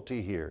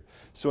difficulty here.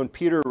 So when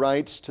Peter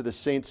writes to the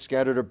saints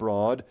scattered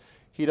abroad,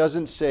 he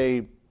doesn't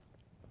say,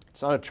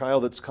 it's not a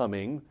trial that's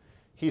coming.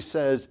 He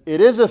says,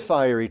 it is a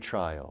fiery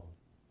trial.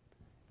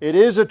 It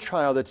is a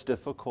trial that's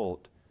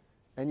difficult.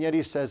 And yet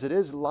he says it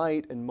is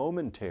light and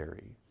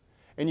momentary.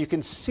 And you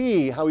can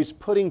see how he's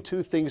putting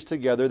two things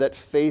together that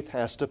faith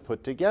has to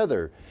put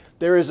together.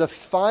 There is a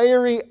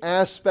fiery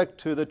aspect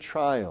to the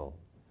trial.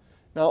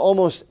 Now,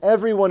 almost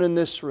everyone in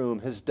this room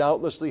has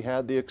doubtlessly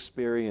had the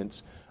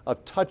experience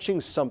of touching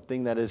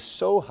something that is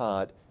so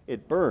hot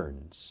it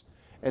burns.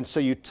 And so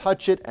you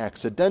touch it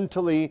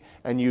accidentally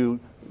and you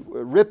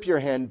rip your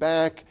hand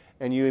back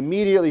and you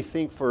immediately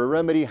think for a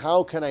remedy,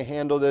 how can I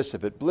handle this?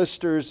 If it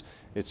blisters,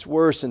 it's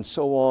worse, and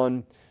so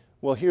on.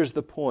 Well, here's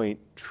the point.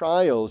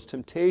 Trials,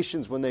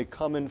 temptations, when they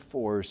come in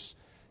force,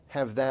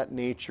 have that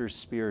nature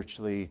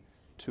spiritually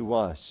to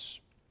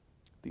us.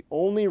 The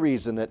only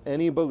reason that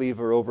any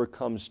believer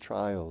overcomes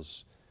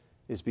trials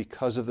is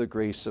because of the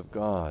grace of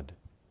God.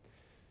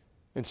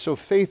 And so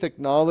faith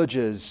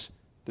acknowledges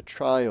the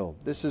trial.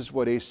 This is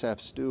what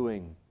Asaph's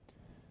doing.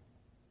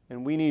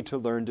 And we need to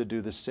learn to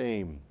do the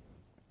same.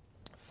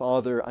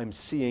 Father, I'm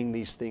seeing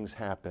these things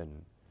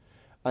happen.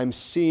 I'm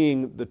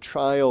seeing the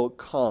trial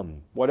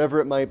come, whatever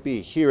it might be.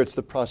 Here it's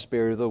the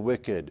prosperity of the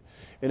wicked.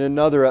 In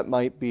another it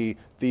might be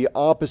the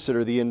opposite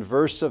or the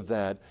inverse of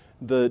that,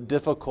 the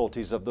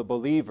difficulties of the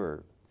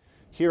believer.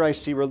 Here I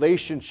see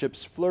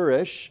relationships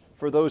flourish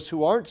for those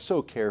who aren't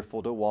so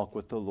careful to walk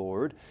with the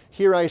Lord.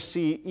 Here I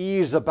see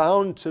ease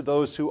abound to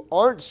those who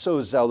aren't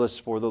so zealous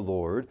for the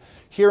Lord.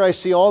 Here I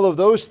see all of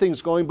those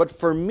things going, but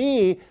for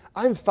me,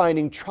 I'm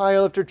finding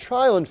trial after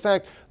trial. In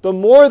fact, the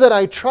more that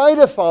I try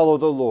to follow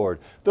the Lord,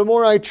 the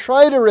more I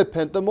try to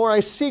repent, the more I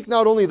seek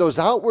not only those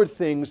outward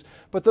things,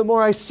 but the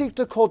more I seek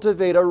to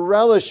cultivate a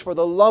relish for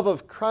the love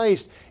of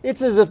Christ.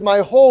 It's as if my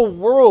whole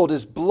world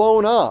is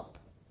blown up.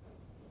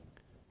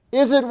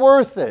 Is it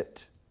worth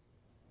it?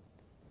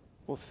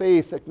 Well,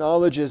 faith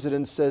acknowledges it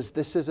and says,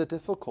 this is a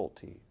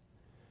difficulty.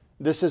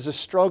 This is a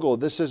struggle.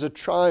 This is a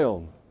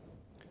trial.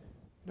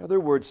 In other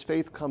words,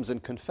 faith comes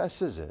and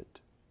confesses it.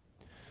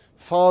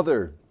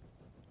 Father,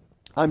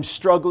 I'm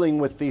struggling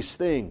with these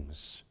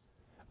things.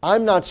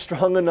 I'm not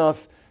strong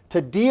enough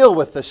to deal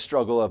with the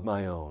struggle of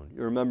my own.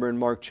 You remember in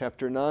Mark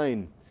chapter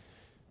 9,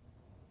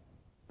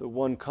 the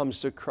one comes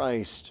to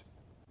Christ,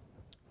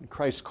 and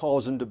Christ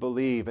calls him to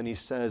believe, and he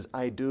says,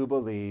 I do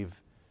believe,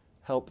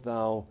 help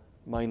thou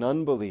mine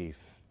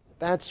unbelief.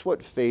 That's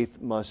what faith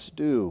must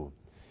do.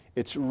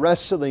 It's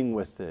wrestling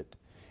with it.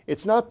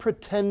 It's not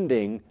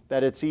pretending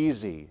that it's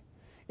easy.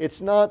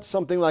 It's not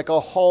something like a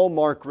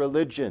hallmark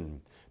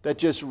religion that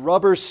just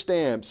rubber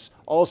stamps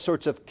all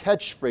sorts of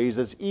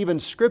catchphrases,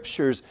 even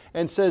scriptures,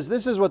 and says,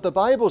 this is what the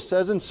Bible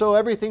says, and so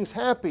everything's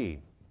happy.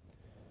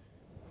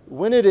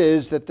 When it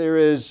is that there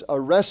is a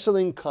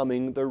wrestling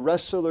coming, the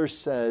wrestler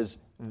says,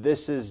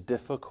 this is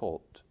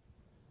difficult.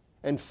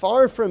 And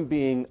far from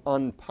being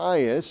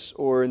unpious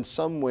or in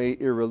some way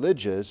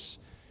irreligious,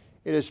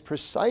 it is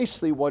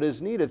precisely what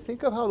is needed.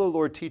 Think of how the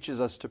Lord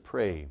teaches us to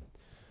pray.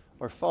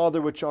 Our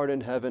Father which art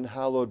in heaven,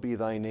 hallowed be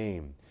thy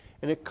name.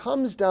 And it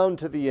comes down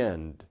to the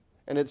end,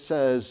 and it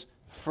says,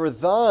 for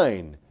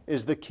thine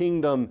is the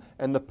kingdom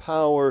and the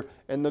power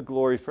and the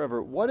glory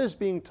forever. What is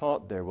being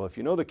taught there? Well, if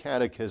you know the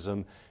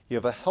catechism, you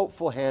have a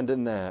helpful hand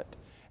in that.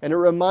 And it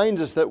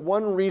reminds us that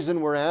one reason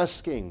we're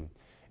asking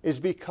is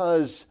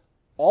because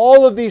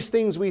all of these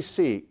things we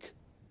seek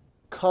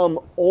come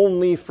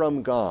only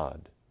from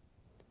God.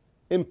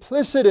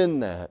 Implicit in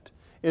that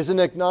is an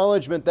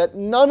acknowledgement that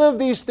none of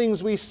these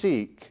things we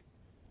seek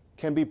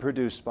can be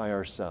produced by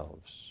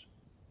ourselves.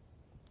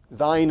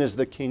 Thine is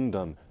the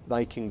kingdom,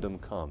 thy kingdom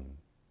come.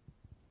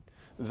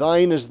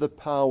 Thine is the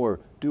power.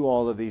 Do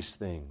all of these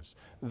things.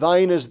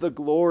 Thine is the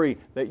glory,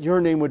 that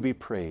your name would be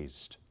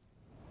praised.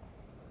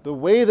 The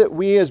way that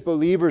we as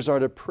believers are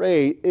to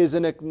pray is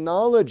an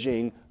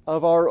acknowledging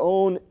of our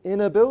own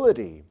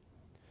inability.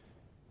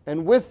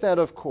 And with that,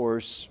 of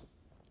course,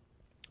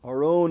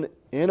 our own,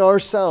 in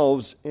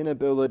ourselves,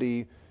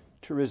 inability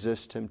to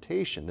resist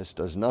temptation. This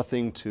does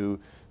nothing to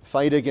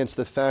fight against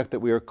the fact that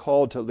we are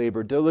called to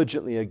labor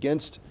diligently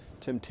against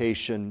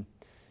temptation.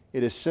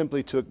 It is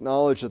simply to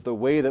acknowledge that the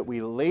way that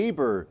we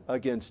labor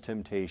against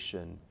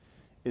temptation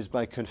is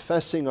by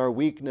confessing our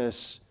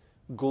weakness,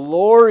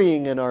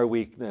 glorying in our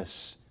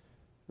weakness.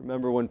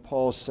 Remember when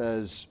Paul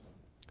says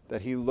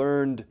that he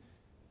learned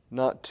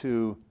not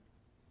to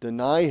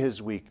deny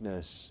his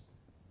weakness,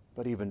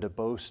 but even to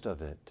boast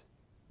of it.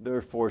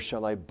 Therefore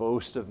shall I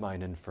boast of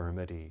mine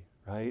infirmity,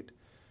 right?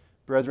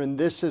 Brethren,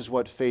 this is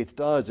what faith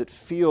does. It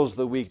feels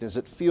the weakness.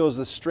 It feels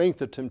the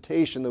strength of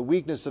temptation, the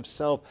weakness of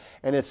self,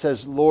 and it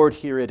says, Lord,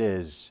 here it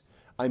is.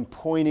 I'm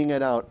pointing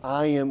it out.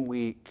 I am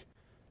weak.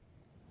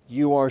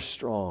 You are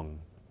strong.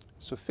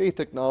 So faith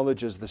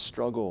acknowledges the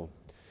struggle.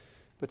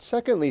 But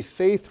secondly,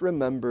 faith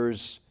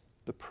remembers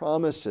the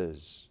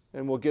promises.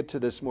 And we'll get to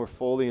this more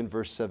fully in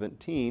verse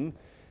 17.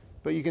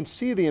 But you can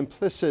see the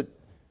implicit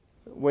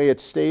way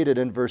it's stated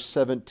in verse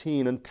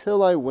 17.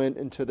 Until I went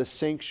into the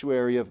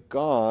sanctuary of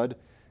God,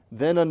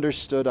 then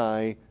understood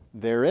I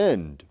their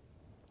end.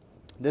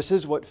 This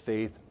is what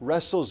faith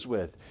wrestles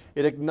with.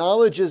 It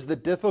acknowledges the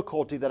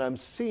difficulty that I'm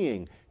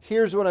seeing.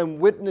 Here's what I'm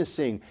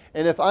witnessing.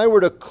 And if I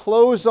were to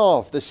close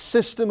off the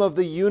system of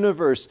the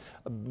universe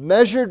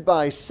measured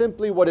by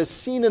simply what is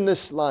seen in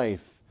this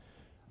life,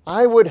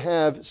 I would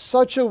have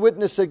such a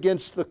witness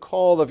against the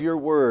call of your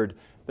word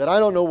that I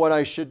don't know what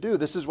I should do.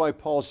 This is why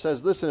Paul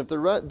says, listen, if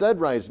the dead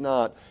rise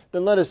not,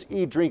 then let us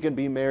eat, drink, and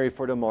be merry,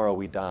 for tomorrow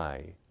we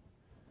die.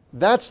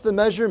 That's the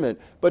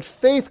measurement. But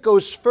faith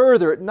goes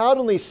further. It not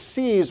only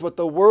sees what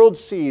the world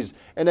sees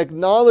and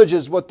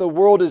acknowledges what the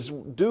world is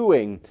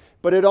doing,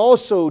 but it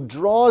also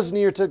draws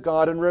near to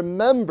God and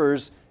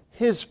remembers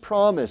His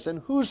promise.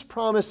 And whose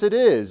promise it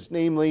is,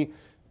 namely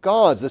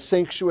God's, the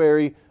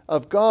sanctuary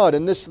of God.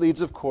 And this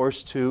leads, of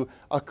course, to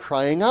a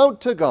crying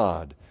out to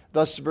God.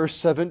 Thus, verse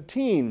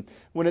 17,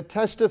 when it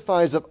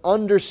testifies of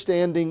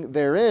understanding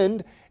their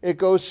end, it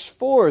goes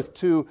forth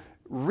to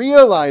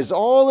realize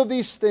all of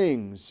these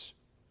things.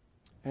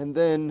 And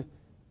then,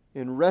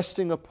 in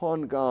resting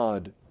upon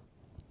God,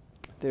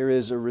 there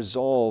is a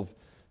resolve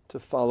to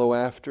follow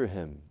after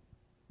Him.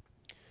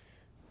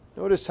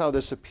 Notice how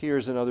this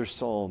appears in other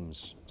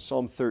Psalms.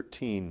 Psalm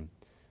 13,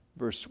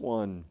 verse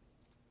 1.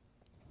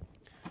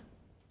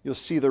 You'll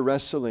see the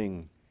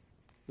wrestling,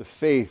 the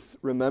faith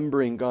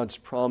remembering God's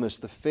promise,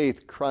 the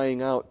faith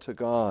crying out to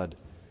God.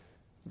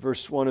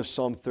 Verse 1 of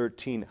Psalm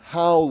 13,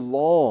 how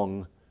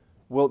long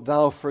wilt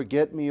thou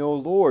forget me, O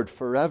Lord?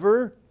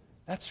 Forever?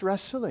 That's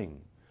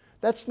wrestling.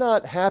 That's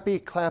not happy,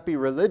 clappy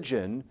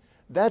religion.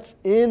 That's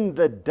in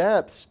the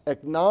depths,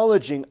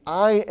 acknowledging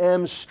I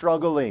am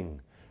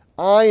struggling.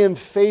 I am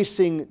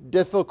facing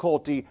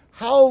difficulty.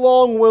 How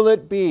long will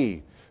it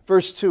be?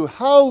 Verse 2,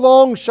 how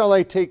long shall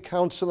I take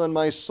counsel in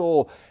my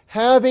soul,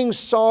 having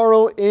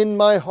sorrow in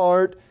my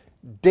heart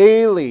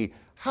daily?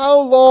 How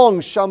long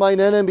shall mine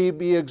enemy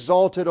be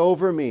exalted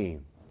over me?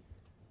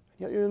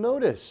 Yet you'll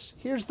notice,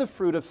 here's the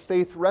fruit of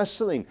faith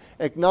wrestling,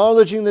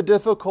 acknowledging the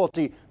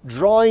difficulty,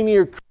 drawing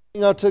near,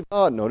 crying out to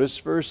God. Notice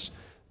verse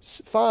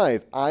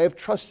 5, I have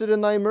trusted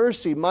in thy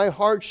mercy. My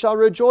heart shall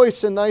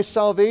rejoice in thy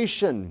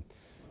salvation.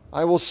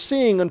 I will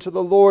sing unto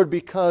the Lord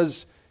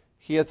because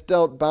he hath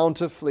dealt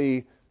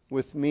bountifully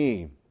with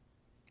me.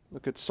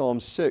 Look at Psalm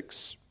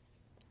 6,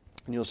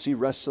 and you'll see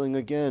wrestling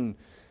again.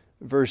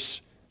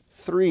 Verse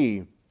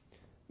 3,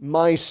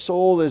 my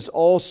soul is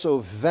also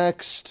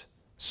vexed,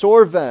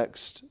 sore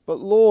vexed, but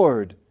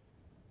Lord,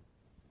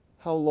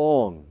 how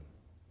long?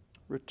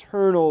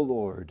 Return, O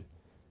Lord,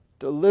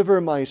 deliver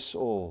my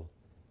soul.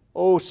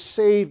 Oh,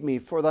 save me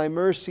for thy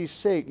mercy's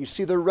sake. You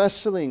see the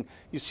wrestling.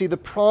 You see the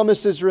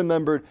promises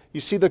remembered.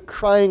 You see the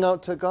crying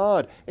out to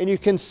God. And you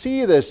can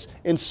see this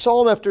in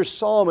psalm after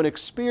psalm and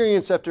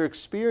experience after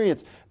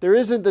experience. There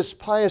isn't this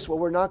pious, well,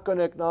 we're not going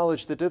to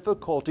acknowledge the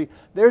difficulty.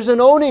 There's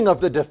an owning of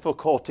the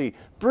difficulty,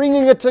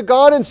 bringing it to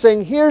God and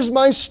saying, here's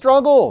my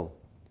struggle.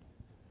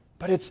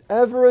 But it's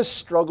ever a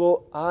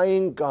struggle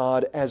eyeing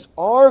God as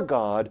our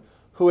God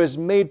who has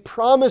made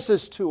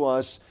promises to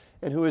us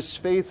and who is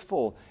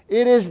faithful.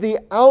 It is the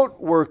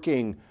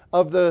outworking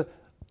of the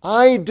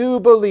I do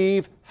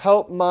believe,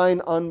 help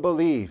mine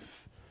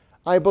unbelief.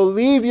 I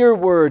believe your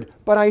word,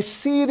 but I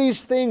see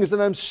these things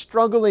and I'm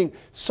struggling,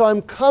 so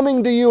I'm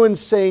coming to you and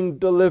saying,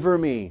 deliver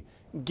me,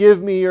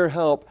 give me your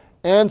help,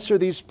 answer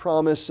these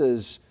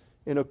promises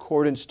in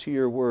accordance to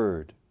your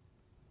word.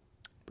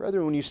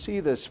 Brethren, when you see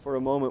this for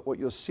a moment, what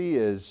you'll see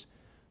is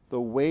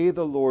the way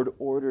the Lord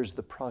orders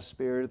the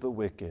prosperity of the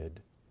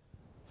wicked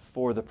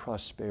for the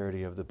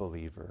prosperity of the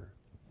believer.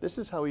 This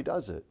is how He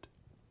does it.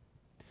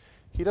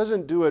 He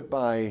doesn't do it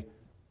by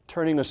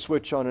turning a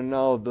switch on and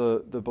now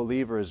the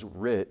believer is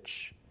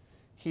rich.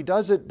 He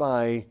does it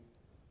by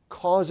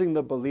causing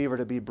the believer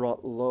to be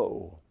brought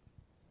low,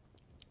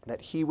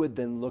 that he would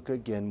then look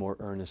again more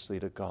earnestly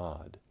to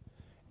God.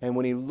 And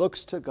when he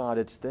looks to God,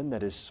 it's then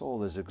that his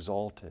soul is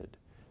exalted.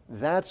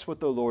 That's what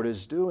the Lord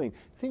is doing.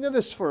 Think of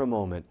this for a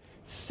moment.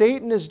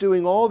 Satan is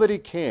doing all that he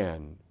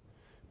can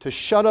to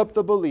shut up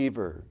the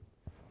believer,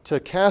 to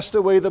cast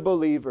away the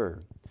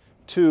believer,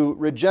 to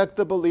reject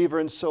the believer,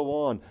 and so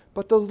on.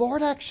 But the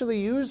Lord actually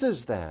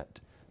uses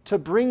that to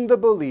bring the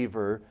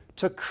believer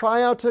to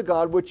cry out to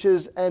God, which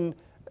is an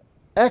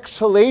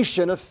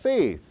exhalation of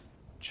faith.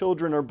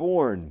 Children are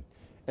born,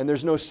 and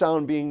there's no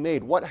sound being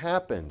made. What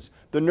happens?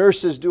 The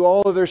nurses do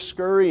all of their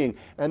scurrying,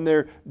 and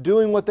they're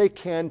doing what they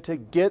can to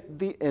get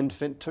the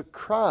infant to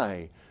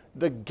cry.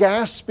 The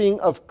gasping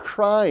of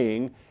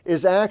crying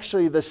is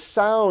actually the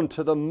sound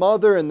to the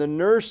mother and the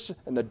nurse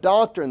and the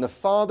doctor and the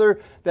father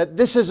that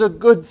this is a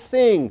good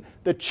thing.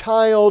 The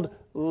child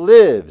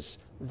lives.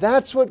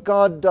 That's what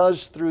God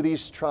does through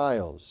these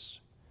trials.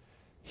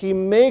 He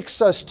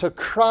makes us to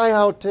cry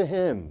out to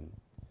Him.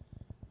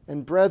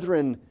 And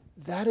brethren,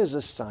 that is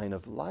a sign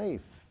of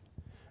life.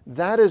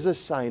 That is a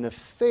sign of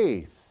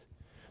faith.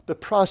 The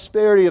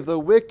prosperity of the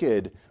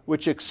wicked,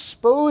 which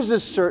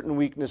exposes certain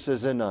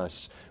weaknesses in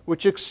us,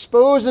 which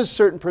exposes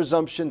certain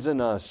presumptions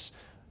in us,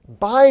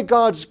 by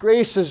God's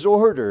grace is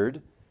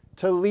ordered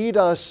to lead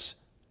us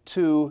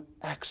to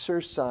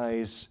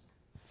exercise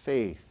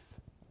faith.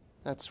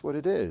 That's what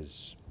it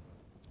is.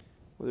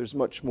 Well, there's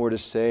much more to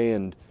say,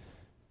 and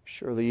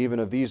surely even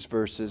of these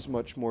verses,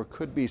 much more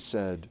could be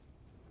said.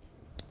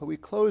 But we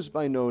close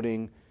by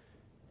noting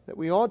that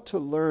we ought to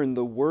learn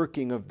the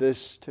working of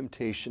this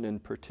temptation in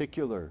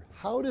particular.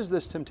 How does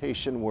this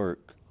temptation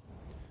work?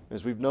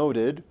 As we've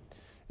noted,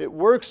 it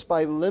works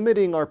by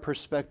limiting our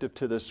perspective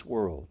to this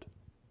world.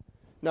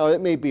 Now,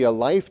 it may be a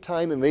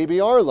lifetime, it may be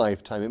our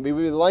lifetime, it may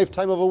be the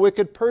lifetime of a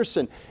wicked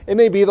person, it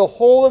may be the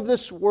whole of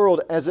this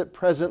world as it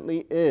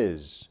presently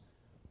is,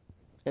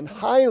 and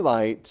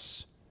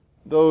highlights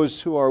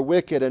those who are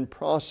wicked and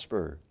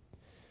prosper.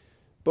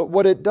 But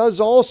what it does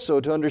also,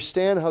 to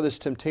understand how this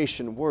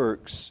temptation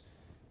works,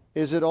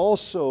 is it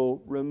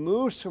also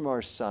removes from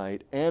our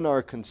sight and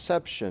our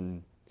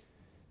conception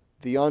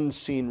the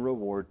unseen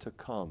reward to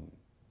come.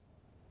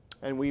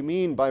 And we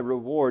mean by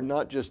reward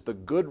not just the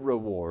good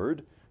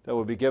reward that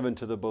will be given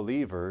to the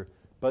believer,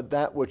 but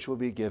that which will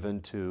be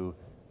given to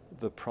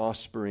the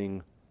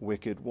prospering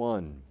wicked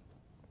one.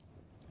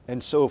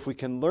 And so if we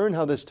can learn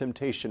how this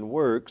temptation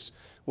works,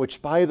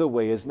 which, by the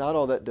way, is not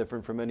all that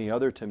different from any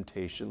other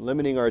temptation,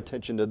 limiting our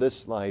attention to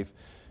this life,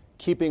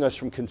 keeping us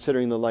from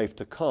considering the life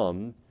to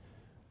come,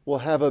 we'll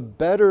have a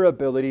better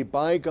ability,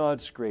 by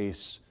God's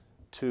grace,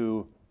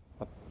 to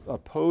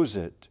oppose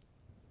it.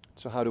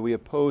 So how do we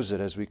oppose it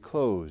as we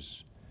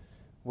close?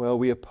 Well,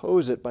 we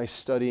oppose it by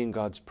studying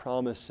God's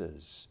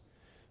promises.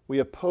 We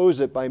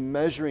oppose it by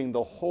measuring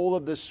the whole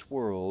of this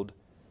world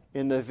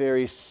in the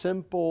very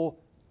simple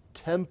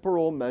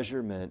temporal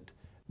measurement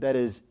that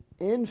is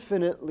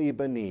infinitely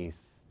beneath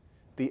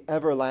the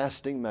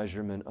everlasting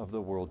measurement of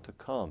the world to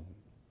come.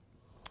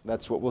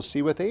 That's what we'll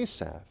see with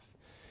Asaph.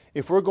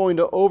 If we're going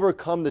to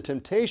overcome the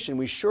temptation,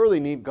 we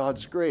surely need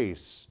God's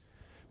grace.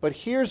 But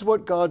here's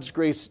what God's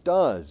grace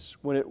does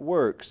when it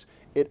works.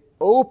 It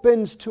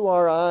opens to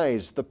our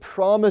eyes the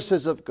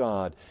promises of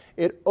God.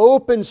 It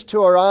opens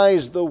to our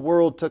eyes the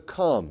world to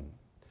come.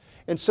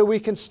 And so we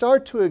can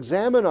start to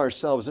examine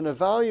ourselves and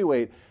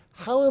evaluate,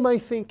 how am I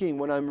thinking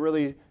when I'm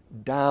really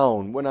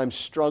down, when I'm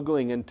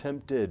struggling and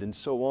tempted and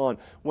so on,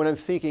 when I'm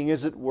thinking,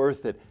 is it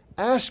worth it?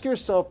 Ask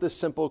yourself this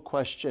simple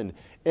question: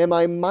 am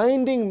I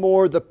minding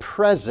more the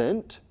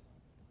present,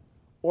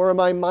 or am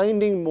I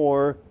minding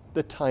more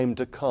the time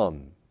to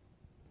come?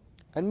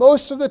 And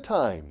most of the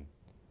time,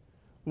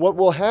 what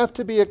will have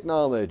to be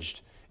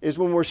acknowledged is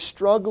when we're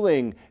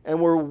struggling and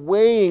we're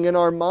weighing in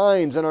our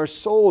minds and our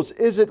souls,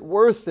 is it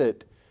worth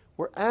it?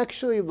 We're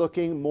actually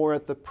looking more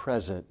at the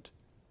present.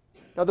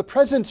 Now, the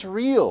present's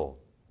real.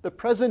 The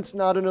present's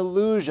not an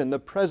illusion. The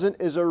present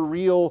is a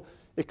real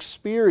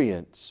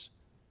experience.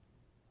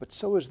 But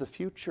so is the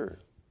future.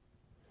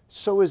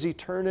 So is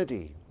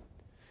eternity.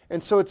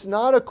 And so it's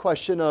not a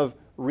question of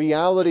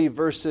reality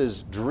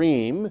versus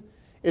dream.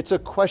 It's a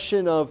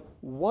question of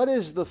what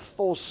is the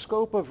full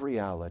scope of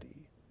reality?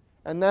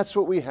 And that's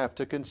what we have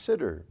to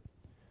consider.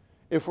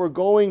 If we're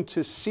going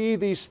to see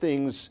these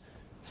things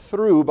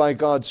through by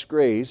God's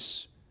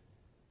grace,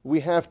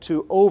 we have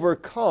to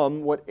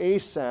overcome what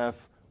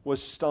Asaph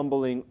was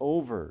stumbling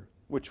over,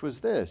 which was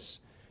this: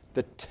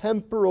 the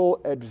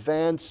temporal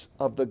advance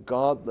of the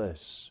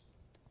godless.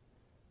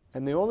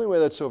 And the only way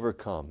that's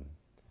overcome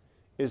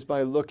is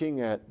by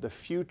looking at the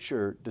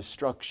future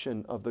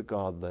destruction of the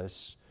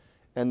godless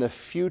and the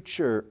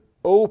future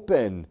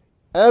open,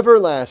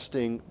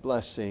 everlasting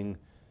blessing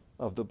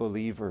of the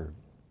believer.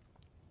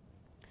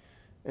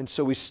 And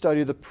so we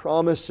study the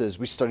promises,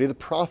 we study the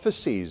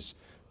prophecies.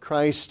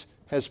 Christ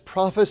has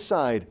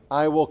prophesied,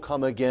 I will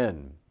come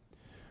again.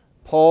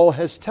 Paul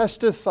has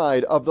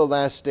testified of the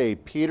last day.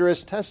 Peter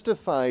has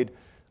testified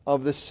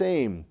of the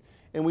same.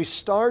 And we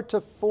start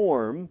to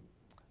form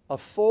a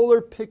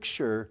fuller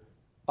picture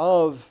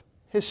of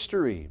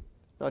history,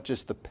 not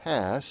just the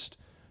past,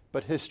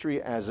 but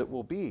history as it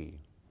will be.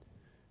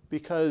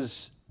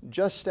 Because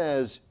just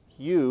as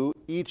you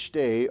each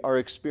day are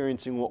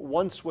experiencing what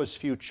once was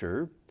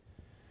future,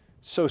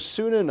 so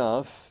soon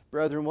enough,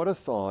 brethren, what a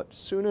thought,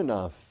 soon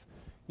enough,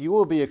 you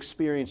will be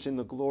experiencing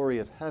the glory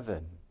of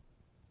heaven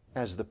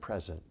as the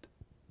present.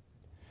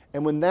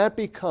 And when that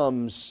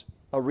becomes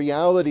a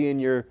reality in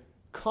your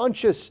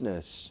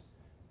consciousness,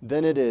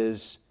 then it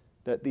is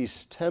that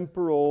these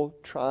temporal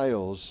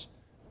trials,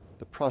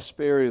 the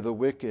prosperity of the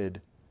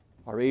wicked,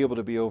 are able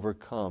to be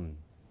overcome.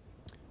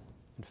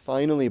 And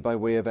finally, by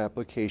way of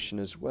application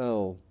as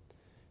well,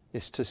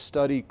 is to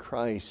study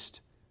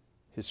Christ,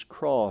 His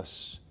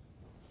cross,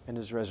 and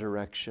His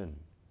resurrection.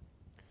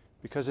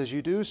 Because as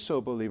you do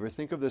so, believer,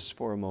 think of this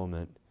for a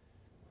moment,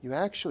 you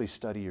actually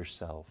study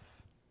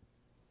yourself.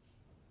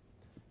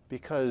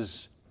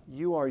 Because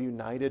you are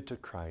united to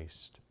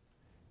Christ.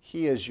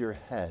 He is your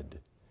head.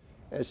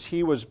 As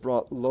He was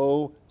brought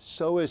low,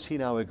 so is He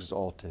now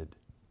exalted.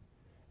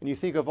 And you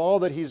think of all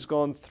that He's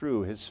gone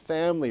through, His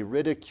family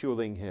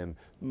ridiculing Him,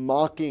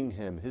 mocking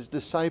Him, His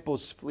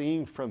disciples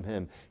fleeing from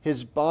Him,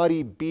 His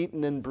body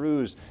beaten and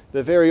bruised,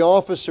 the very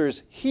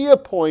officers He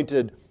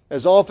appointed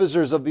as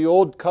officers of the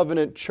Old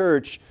Covenant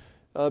church,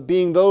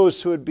 being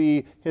those who would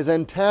be His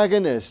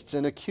antagonists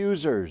and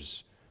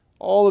accusers.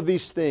 All of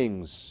these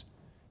things.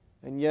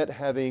 And yet,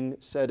 having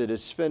said it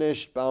is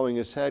finished, bowing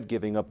His head,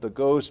 giving up the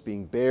ghost,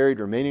 being buried,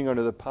 remaining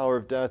under the power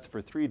of death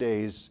for 3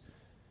 days,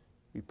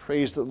 we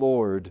praise the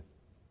Lord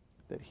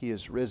that He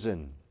is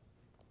risen.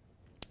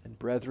 And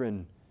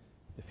brethren,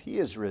 if He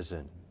is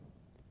risen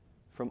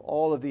from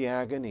all of the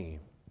agony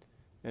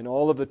and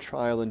all of the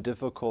trial and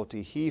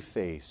difficulty He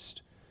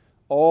faced,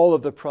 all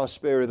of the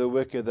prosperity of the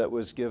wicked that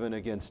was given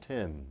against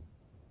Him,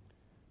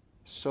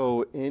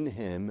 so in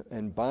Him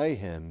and by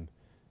Him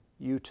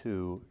you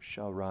too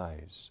shall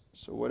rise.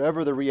 So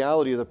whatever the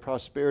reality of the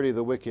prosperity of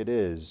the wicked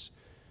is,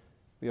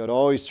 we ought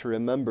always to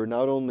remember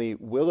not only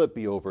will it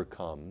be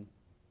overcome,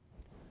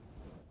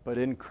 but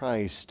in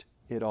Christ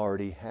it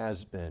already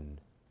has been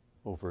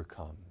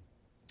overcome.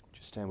 Would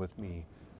you stand with me?